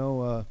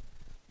 that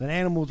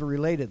animals are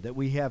related, that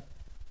we have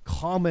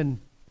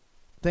common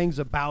things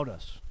about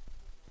us.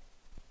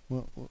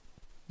 Well,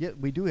 yeah,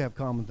 we do have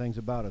common things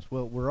about us.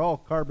 Well, we're all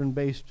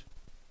carbon-based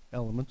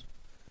elements.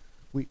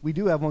 We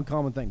do have one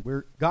common thing.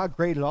 God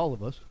created all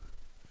of us.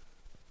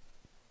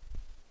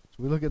 So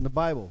we look at the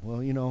Bible.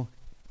 Well,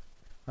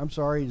 I'm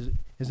sorry,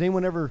 has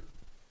anyone ever,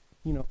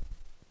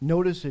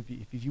 notice if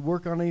you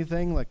work on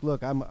anything, like,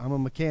 look, I'm a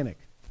mechanic,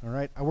 all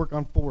right? I work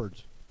on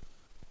Fords.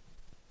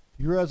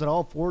 You realize that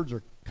all Fords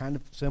are kind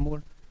of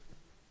similar?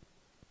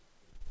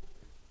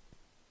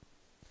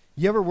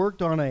 You ever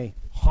worked on a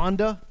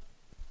Honda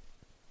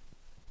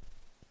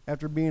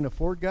after being a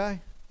Ford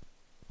guy?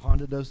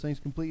 Honda does things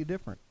completely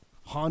different.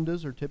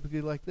 Hondas are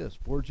typically like this.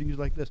 Fords are used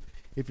like this.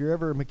 If you're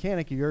ever a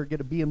mechanic, you ever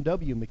get a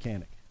BMW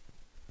mechanic.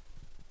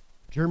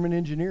 German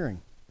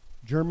engineering.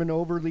 German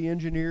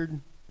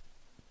over-engineering.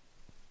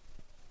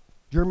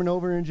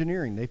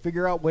 They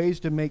figure out ways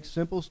to make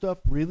simple stuff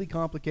really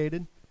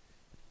complicated,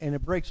 and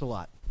it breaks a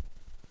lot.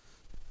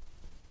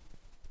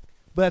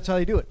 But that's how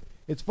they do it.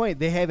 It's funny.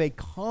 They have a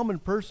common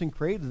person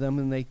created them,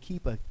 and they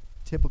keep a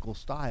typical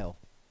style.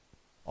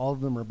 All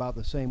of them are about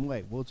the same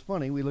way. Well, it's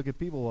funny. We look at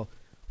people.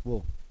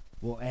 Well,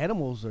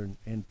 animals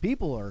and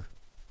people are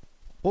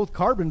both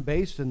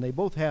carbon-based, and they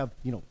both have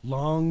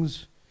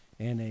lungs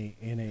and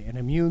an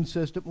immune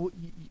system.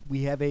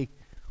 We have a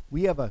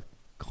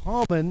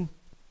common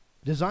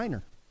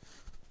designer.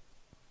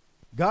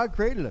 God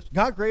created us.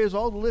 God created us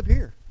all to live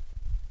here.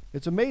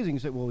 It's amazing. You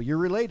say, well, you're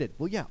related.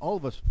 Well, yeah, all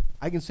of us.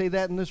 I can say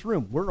that in this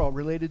room. We're all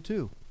related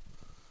too.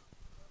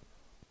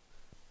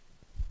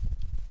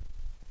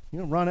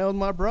 Ronell's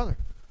my brother.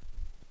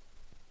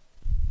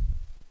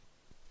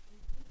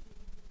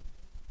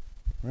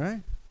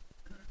 Right?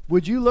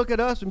 Would you look at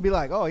us and be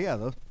like, oh, yeah,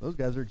 those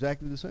guys are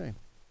exactly the same?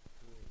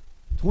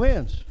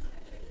 Twins.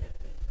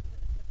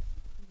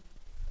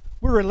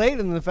 We're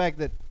related in the fact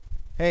that,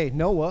 hey,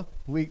 Noah,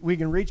 we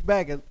can reach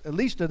back at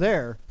least to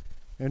there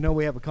and know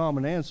we have a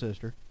common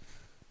ancestor.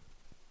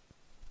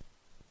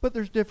 But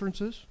there's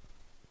differences.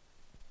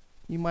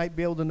 You might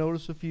be able to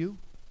notice a few.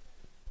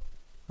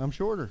 I'm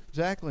shorter,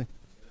 exactly.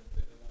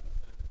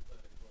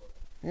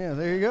 Yeah,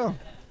 there you go.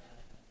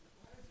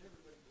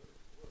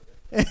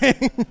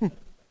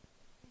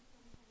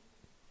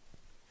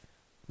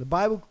 The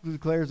Bible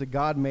declares that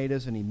God made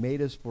us and He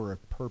made us for a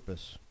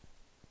purpose.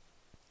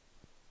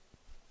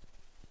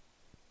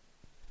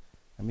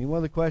 I mean, one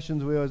of the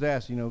questions we always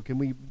ask,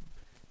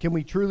 can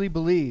we truly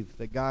believe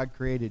that God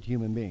created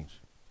human beings?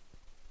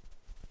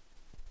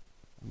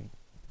 I mean,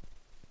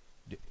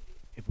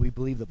 if we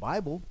believe the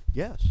Bible,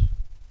 yes.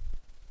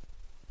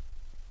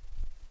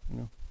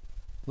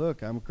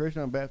 Look, I'm a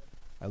Christian, I'm Baptist.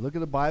 I look at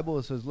the Bible,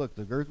 it says, look,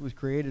 the earth was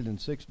created in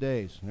 6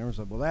 days. And everyone's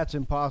like, well, that's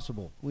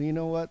impossible. Well, you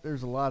know what?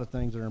 There's a lot of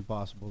things that are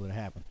impossible that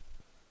happen.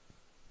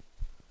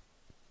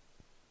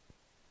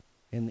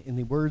 In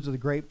the words of the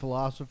great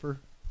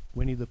philosopher,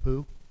 Winnie the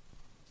Pooh,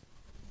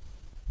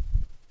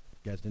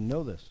 you guys didn't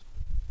know this.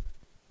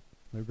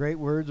 The great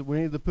words of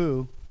Winnie the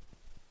Pooh,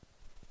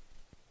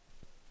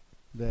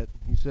 that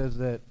he says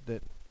that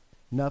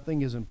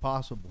nothing is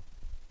impossible,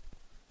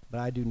 but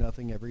I do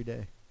nothing every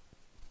day.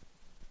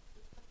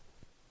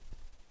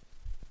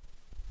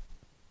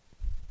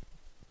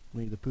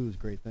 Winnie the Pooh is a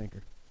great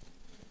thinker.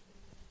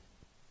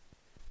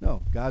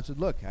 No, God said,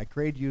 look, I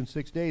created you in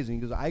 6 days. And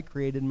He goes, I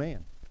created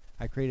man.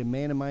 I created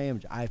man in my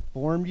image. I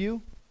formed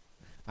you.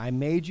 I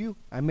made you.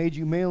 I made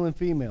you male and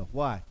female.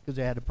 Why? Because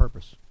I had a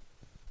purpose.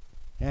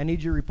 And I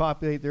need you to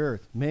repopulate the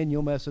earth. Men,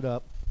 you'll mess it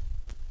up.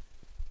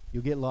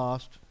 You'll get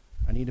lost.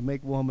 I need to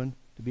make woman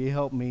to be a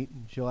helpmeet.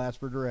 And she'll ask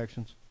for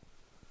directions.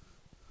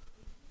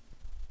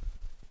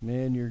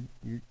 Men,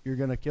 you're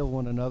going to kill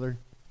one another.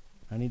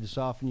 I need to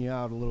soften you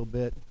out a little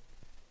bit.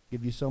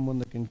 Give you someone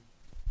that can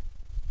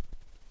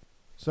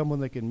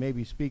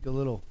maybe speak a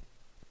little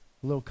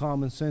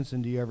common sense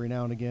into you every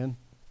now and again.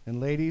 And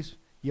ladies,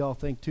 y'all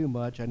think too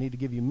much. I need to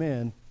give you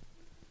men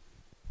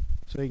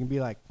so you can be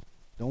like,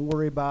 don't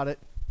worry about it.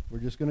 We're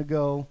just going to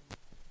go.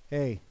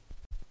 Hey,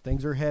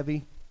 things are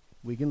heavy.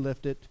 We can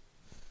lift it.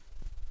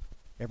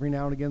 Every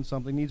now and again,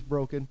 something needs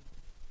broken.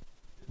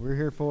 We're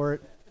here for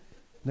it.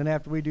 And then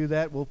after we do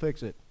that, we'll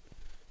fix it.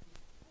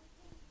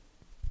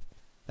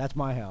 That's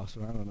my house,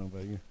 so I don't know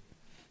about you.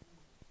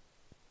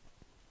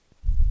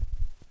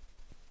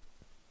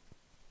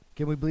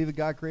 Can we believe that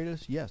God created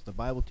us? Yes, the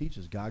Bible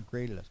teaches God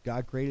created us.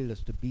 God created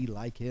us to be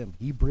like Him.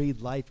 He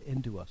breathed life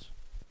into us.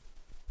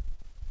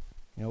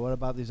 What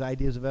about these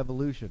ideas of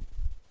evolution?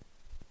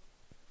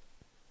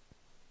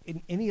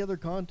 In any other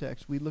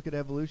context, we look at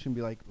evolution and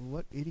be like,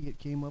 what idiot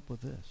came up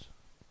with this?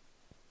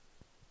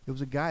 It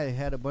was a guy that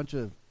had a bunch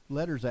of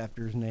letters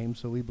after his name,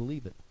 so we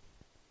believe it.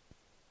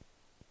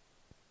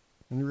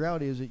 And the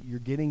reality is that you're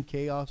getting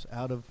getting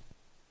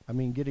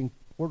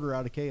order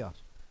out of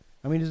chaos.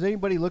 I mean, does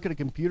anybody look at a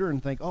computer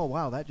and think, oh,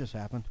 wow, that just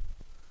happened?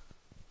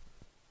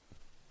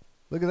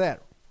 Look at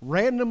that.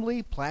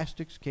 Randomly,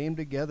 plastics came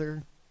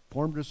together,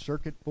 formed a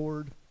circuit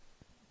board,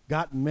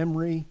 got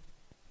memory,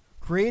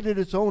 created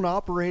its own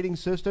operating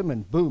system,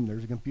 and boom,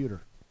 there's a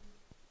computer.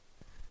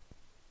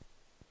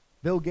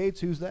 Bill Gates,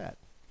 who's that?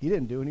 He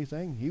didn't do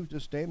anything. He was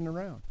just standing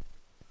around.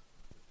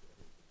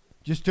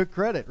 Just took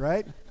credit,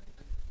 right?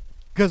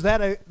 Because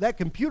that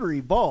computer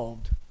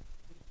evolved.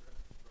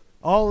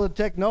 All the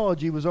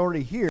technology was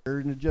already here,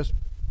 and it just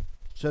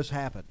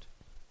happened.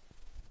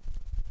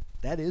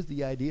 That is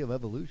the idea of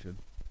evolution.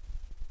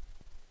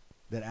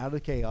 That out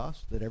of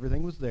chaos, that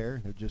everything was there,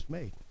 and it just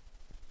made.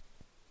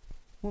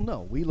 Well,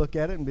 no. We look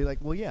at it and be like,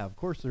 well, yeah, of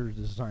course there's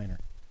a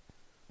designer.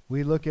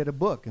 We look at a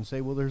book and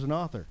say, well, there's an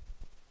author.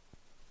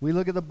 We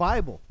look at the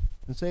Bible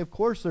and say, of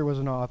course there was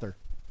an author.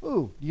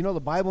 Ooh, do you know the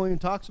Bible even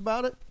talks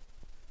about it?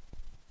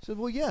 I said,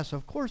 well, yes,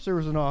 of course there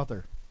was an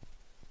author.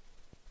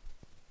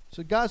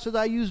 So God said,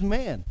 I used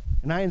man,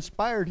 and I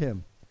inspired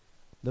him.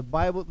 The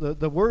Bible,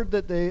 the word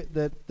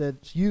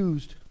that's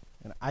used,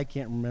 and I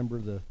can't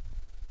remember the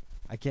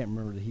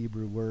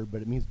Hebrew word,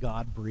 but it means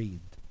God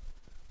breathed.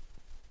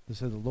 It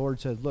said the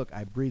Lord said, look,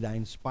 I breathed, I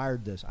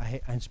inspired this.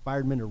 I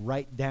inspired men to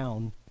write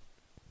down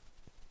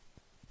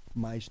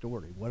my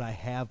story, what I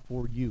have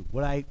for you,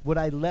 what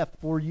I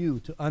left for you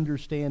to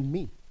understand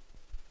me.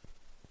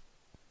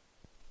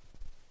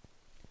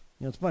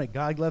 It's funny.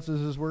 God left us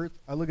His word.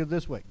 I look at it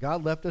this way.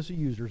 God left us a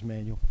user's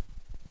manual.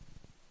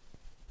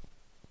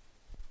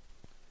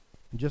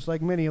 And just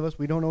like many of us,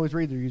 we don't always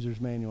read the user's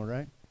manual,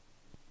 right?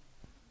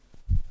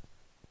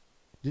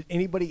 Did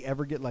anybody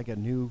ever get like a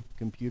new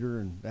computer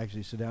and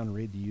actually sit down and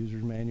read the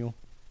user's manual?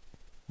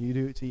 You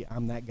do? See,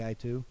 I'm that guy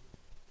too.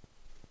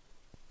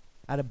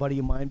 I had a buddy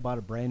of mine bought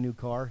a brand new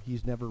car.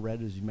 He's never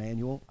read his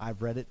manual.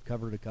 I've read it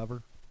cover to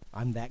cover.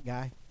 I'm that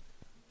guy.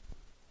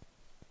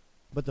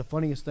 But the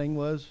funniest thing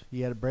was,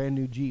 he had a brand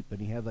new Jeep,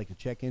 and he had like a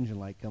check engine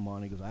light come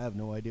on. He goes, I have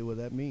no idea what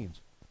that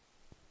means.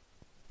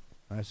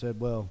 I said,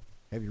 well,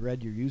 have you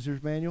read your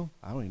user's manual?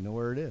 I don't even know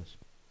where it is.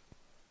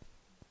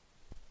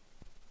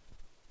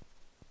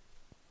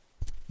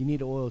 You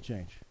need an oil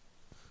change.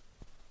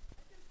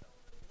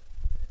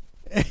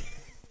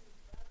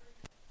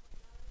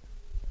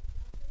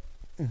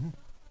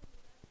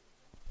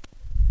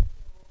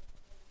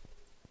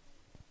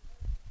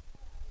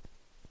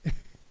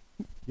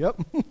 Yep.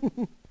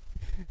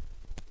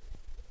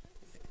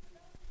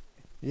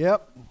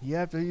 Yep. You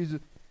have to use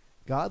it.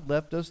 God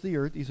left us the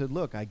earth. He said,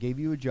 look, I gave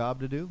you a job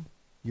to do.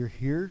 You're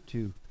here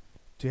to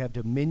have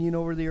dominion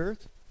over the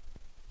earth,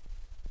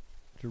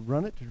 to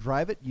run it, to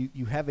drive it.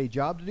 You have a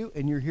job to do,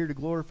 and you're here to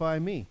glorify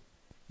me.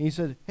 And he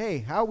said, hey,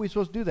 how are we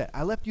supposed to do that?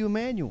 I left you a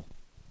manual.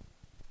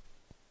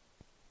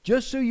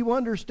 Just so you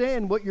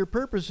understand what your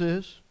purpose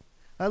is,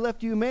 I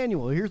left you a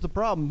manual. Here's the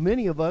problem.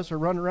 Many of us are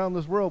running around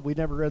this world, we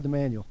never read the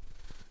manual.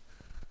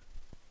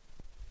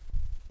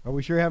 Or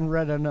we sure haven't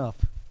read enough.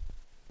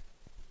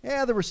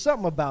 Yeah, there was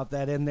something about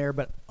that in there,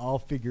 but I'll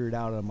figure it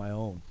out on my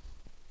own.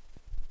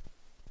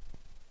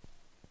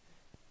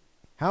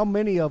 How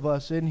many of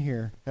us in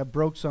here have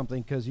broke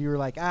something because you were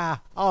like,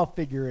 I'll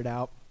figure it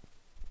out.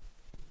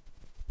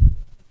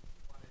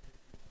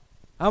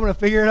 I'm going to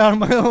figure it out on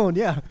my own,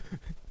 yeah.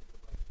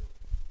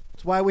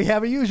 That's why we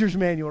have a user's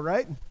manual,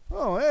 right?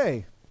 Oh,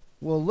 hey,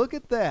 well, look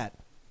at that.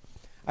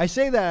 I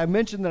say that, I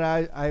mentioned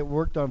that I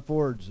worked on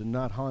Fords and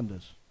not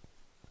Hondas.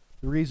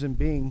 The reason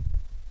being,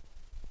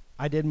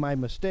 I did my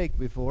mistake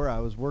before. I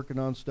was working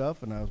on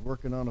stuff, and I was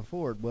working on a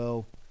Ford.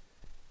 Well,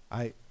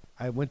 I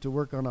went to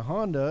work on a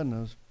Honda,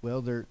 and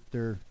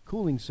their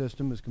cooling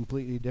system is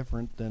completely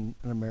different than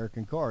an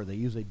American car. They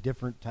use a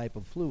different type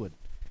of fluid.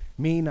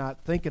 Me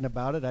not thinking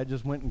about it, I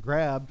just went and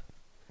grabbed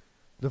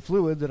the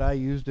fluid that I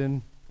used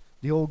in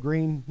the old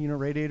green,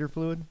 radiator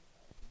fluid,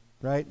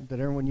 right,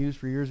 that everyone used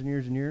for years and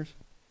years and years.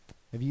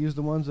 Have you used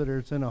the ones that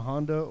it's in a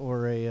Honda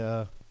or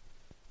a...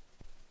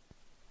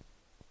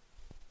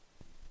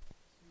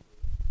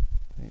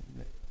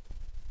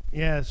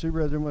 Yeah,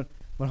 Subaru.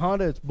 But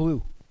Honda, it's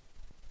blue,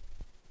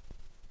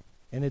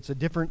 and it's a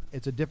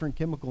different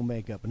chemical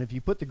makeup. And if you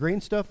put the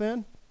green stuff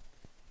in,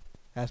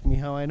 ask me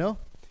how I know.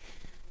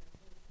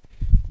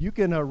 You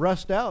can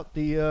rust out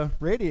the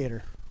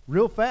radiator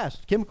real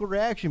fast. Chemical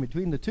reaction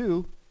between the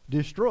two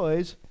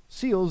destroys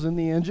seals in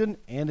the engine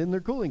and in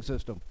their cooling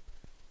system.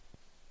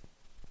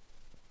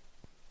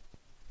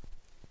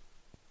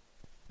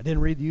 I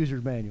didn't read the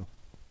user's manual.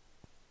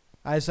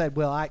 I said,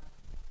 well,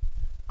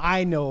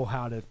 I know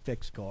how to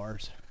fix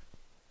cars.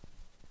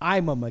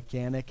 I'm a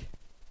mechanic.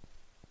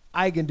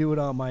 I can do it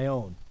on my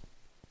own.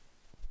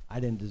 I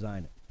didn't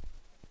design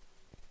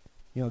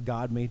it.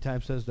 God many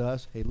times says to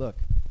us, hey, look,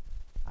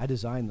 I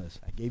designed this.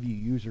 I gave you a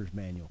user's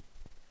manual.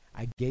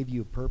 I gave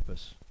you a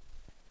purpose.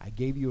 I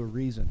gave you a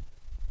reason.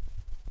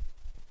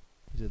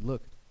 He said,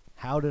 look,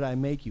 how did I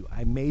make you?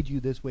 I made you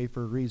this way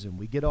for a reason.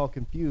 We get all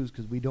confused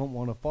because we don't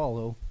want to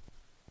follow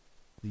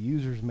the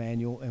user's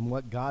manual and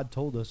what God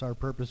told us our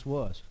purpose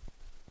was.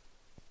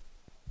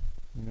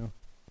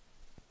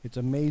 It's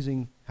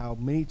amazing how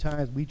many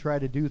times we try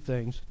to do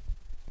things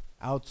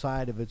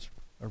outside of its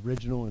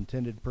original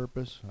intended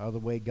purpose, out of the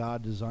way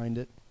God designed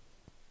it.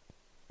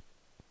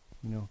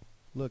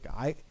 Look,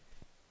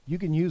 you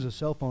can use a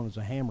cell phone as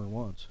a hammer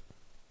once.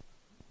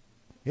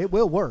 It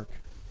will work.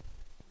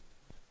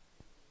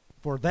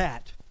 For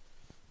that,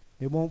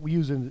 it won't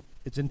use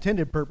its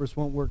intended purpose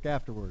won't work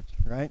afterwards,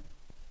 right?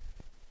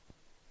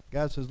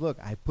 God says, look,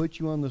 I put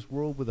you on this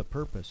world with a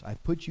purpose. I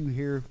put you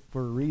here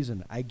for a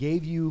reason. I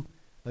gave you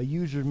a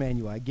user's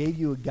manual. I gave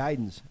you a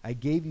guidance. I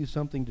gave you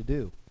something to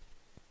do.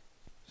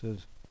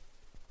 Says,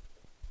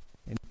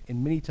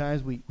 and many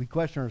times we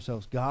question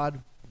ourselves,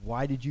 God,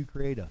 why did you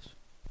create us?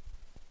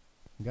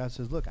 And God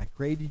says, look, I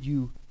created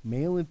you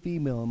male and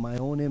female in my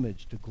own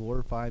image to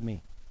glorify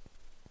me.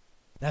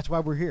 That's why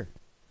we're here,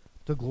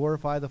 to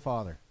glorify the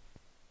Father.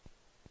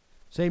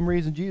 Same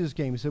reason Jesus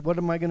came. He said, what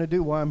am I going to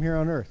do while I'm here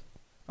on earth?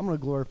 I'm going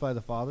to glorify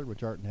the Father,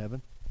 which art in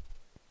heaven.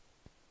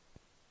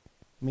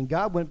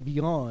 God went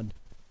beyond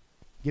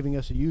giving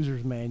us a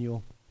user's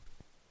manual.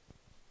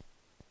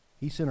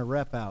 He sent a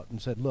rep out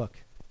and said, look,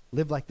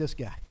 live like this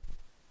guy.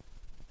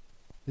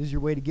 This is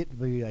your way to get to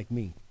be like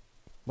me.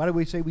 Why do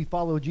we say we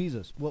follow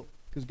Jesus? Well,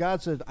 because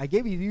God said, I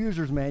gave you the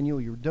user's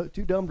manual. You're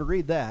too dumb to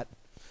read that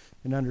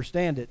and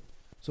understand it.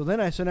 So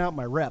then I sent out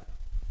my rep.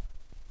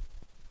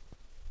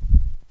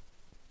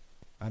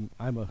 I'm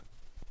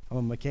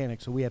a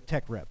mechanic, so we have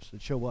tech reps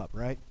that show up,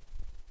 right?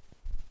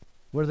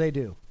 What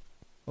do?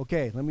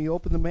 Okay, let me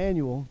open the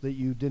manual that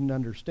you didn't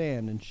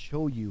understand and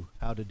show you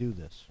how to do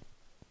this.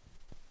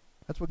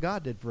 That's what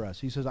God did for us.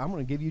 He says, I'm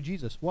going to give you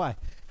Jesus. Why?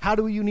 How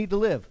do you need to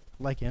live?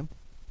 Like him.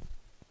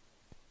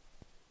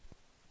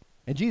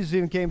 And Jesus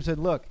even came and said,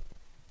 look,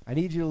 I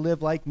need you to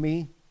live like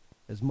me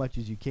as much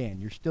as you can.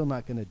 You're still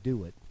not going to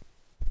do it.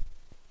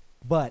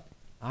 But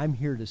I'm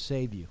here to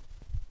save you.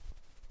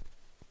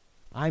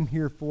 I'm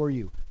here for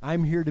you.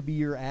 I'm here to be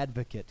your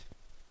advocate.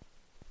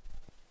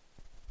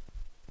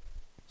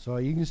 So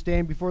you can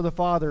stand before the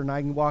Father, and I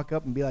can walk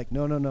up and be like,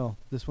 no,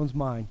 this one's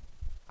mine.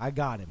 I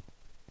got him.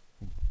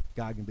 And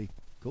God can be,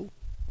 cool.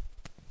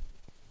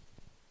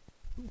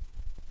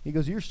 He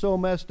goes, you're so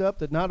messed up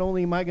that not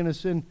only am I going to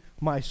send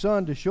my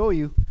Son to show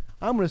you,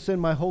 I'm going to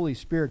send my Holy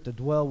Spirit to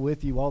dwell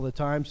with you all the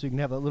time, so you can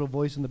have that little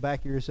voice in the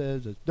back of your head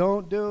that says,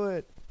 don't do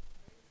it.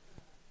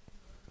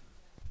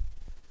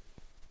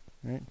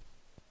 Right?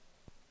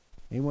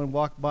 Anyone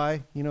walk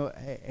by,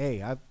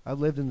 hey, I've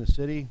lived in the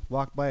city,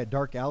 walk by a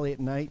dark alley at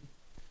night,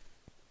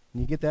 and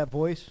you get that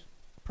voice,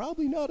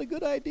 probably not a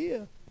good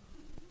idea.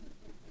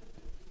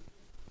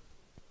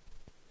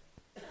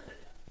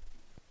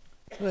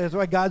 That's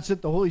why God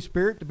sent the Holy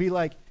Spirit to be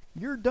like,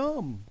 you're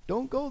dumb.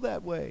 Don't go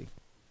that way.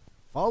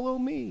 Follow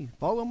me.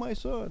 Follow my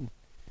Son.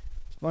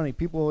 It's funny.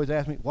 People always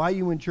ask me, why are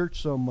you in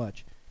church so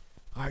much?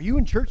 Are you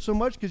in church so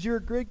much because you're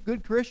a great,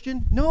 good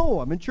Christian?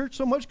 No, I'm in church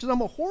so much because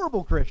I'm a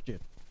horrible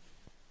Christian.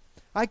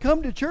 I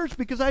come to church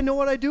because I know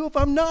what I do if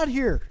I'm not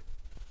here.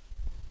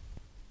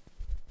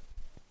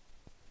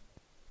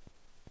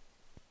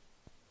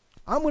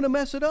 I'm going to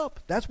mess it up.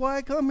 That's why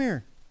I come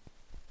here.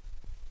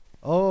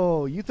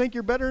 Oh, you think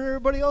you're better than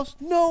everybody else?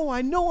 No,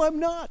 I know I'm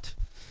not.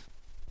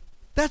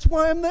 That's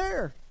why I'm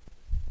there.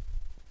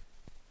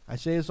 I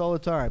say this all the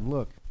time.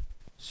 Look,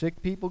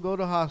 sick people go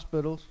to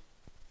hospitals.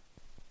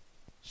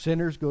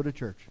 Sinners go to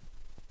church.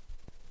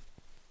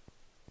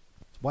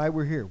 That's why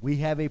we're here. We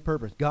have a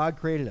purpose. God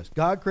created us.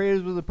 God created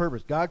us with a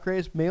purpose. God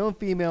created us male and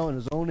female in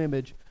his own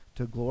image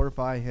to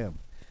glorify him.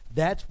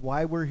 That's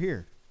why we're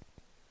here.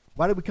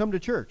 Why did we come to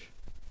church?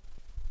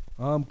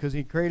 Because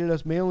he created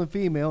us male and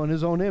female in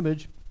his own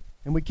image,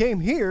 and we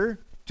came here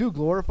to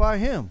glorify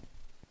him.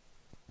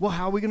 Well,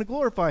 how are we going to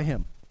glorify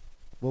him?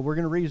 Well, we're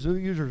going to read his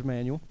user's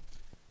manual.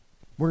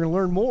 We're going to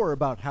learn more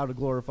about how to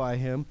glorify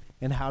him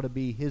and how to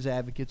be his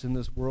advocates in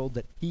this world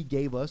that he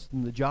gave us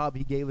and the job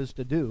he gave us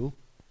to do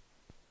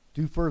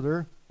to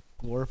further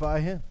glorify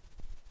him.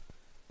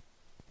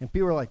 And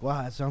people are like,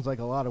 wow, that sounds like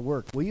a lot of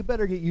work. Well, you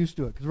better get used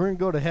to it because we're going to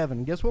go to heaven.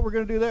 And guess what we're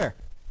going to do there?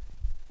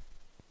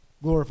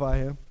 Glorify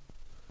him.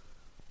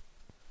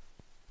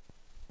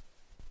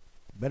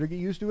 Better get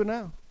used to it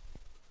now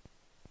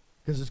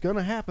because it's going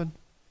to happen.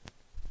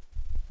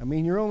 I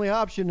mean, your only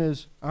option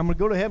is I'm going to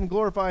go to heaven,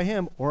 glorify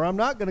him, or I'm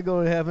not going to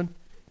go to heaven,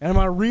 and I'm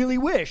going to really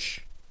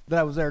wish that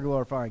I was there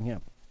glorifying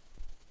him.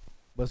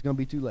 But it's going to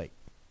be too late.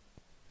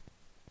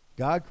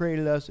 God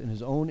created us in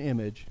his own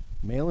image,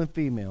 male and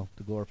female,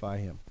 to glorify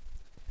him.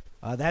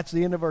 That's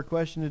the end of our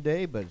question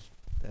today, but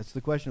that's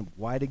the question of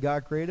why did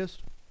God create us?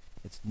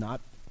 It's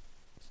not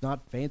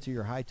fancy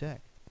or high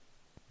tech.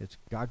 It's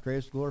God created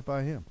us to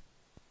glorify him.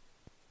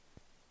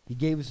 He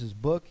gave us his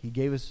book. He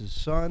gave us his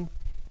Son.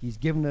 He's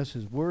given us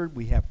his word.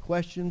 We have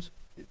questions.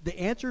 The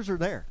answers are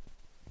there.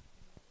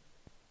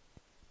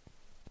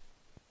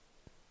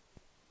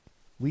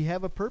 We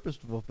have a purpose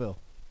to fulfill.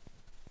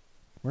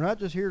 We're not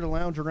just here to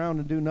lounge around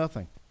and do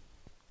nothing.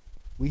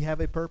 We have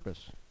a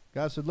purpose.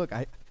 God said, look,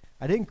 I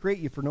didn't create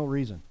you for no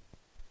reason.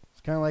 It's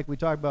kind of like we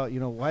talk about,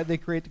 why did they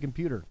create the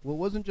computer? Well, it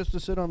wasn't just to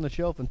sit on the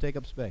shelf and take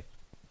up space.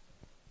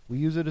 We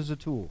use it as a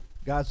tool.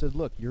 God said,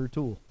 look, you're a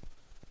tool.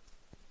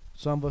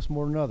 Some of us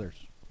more than others.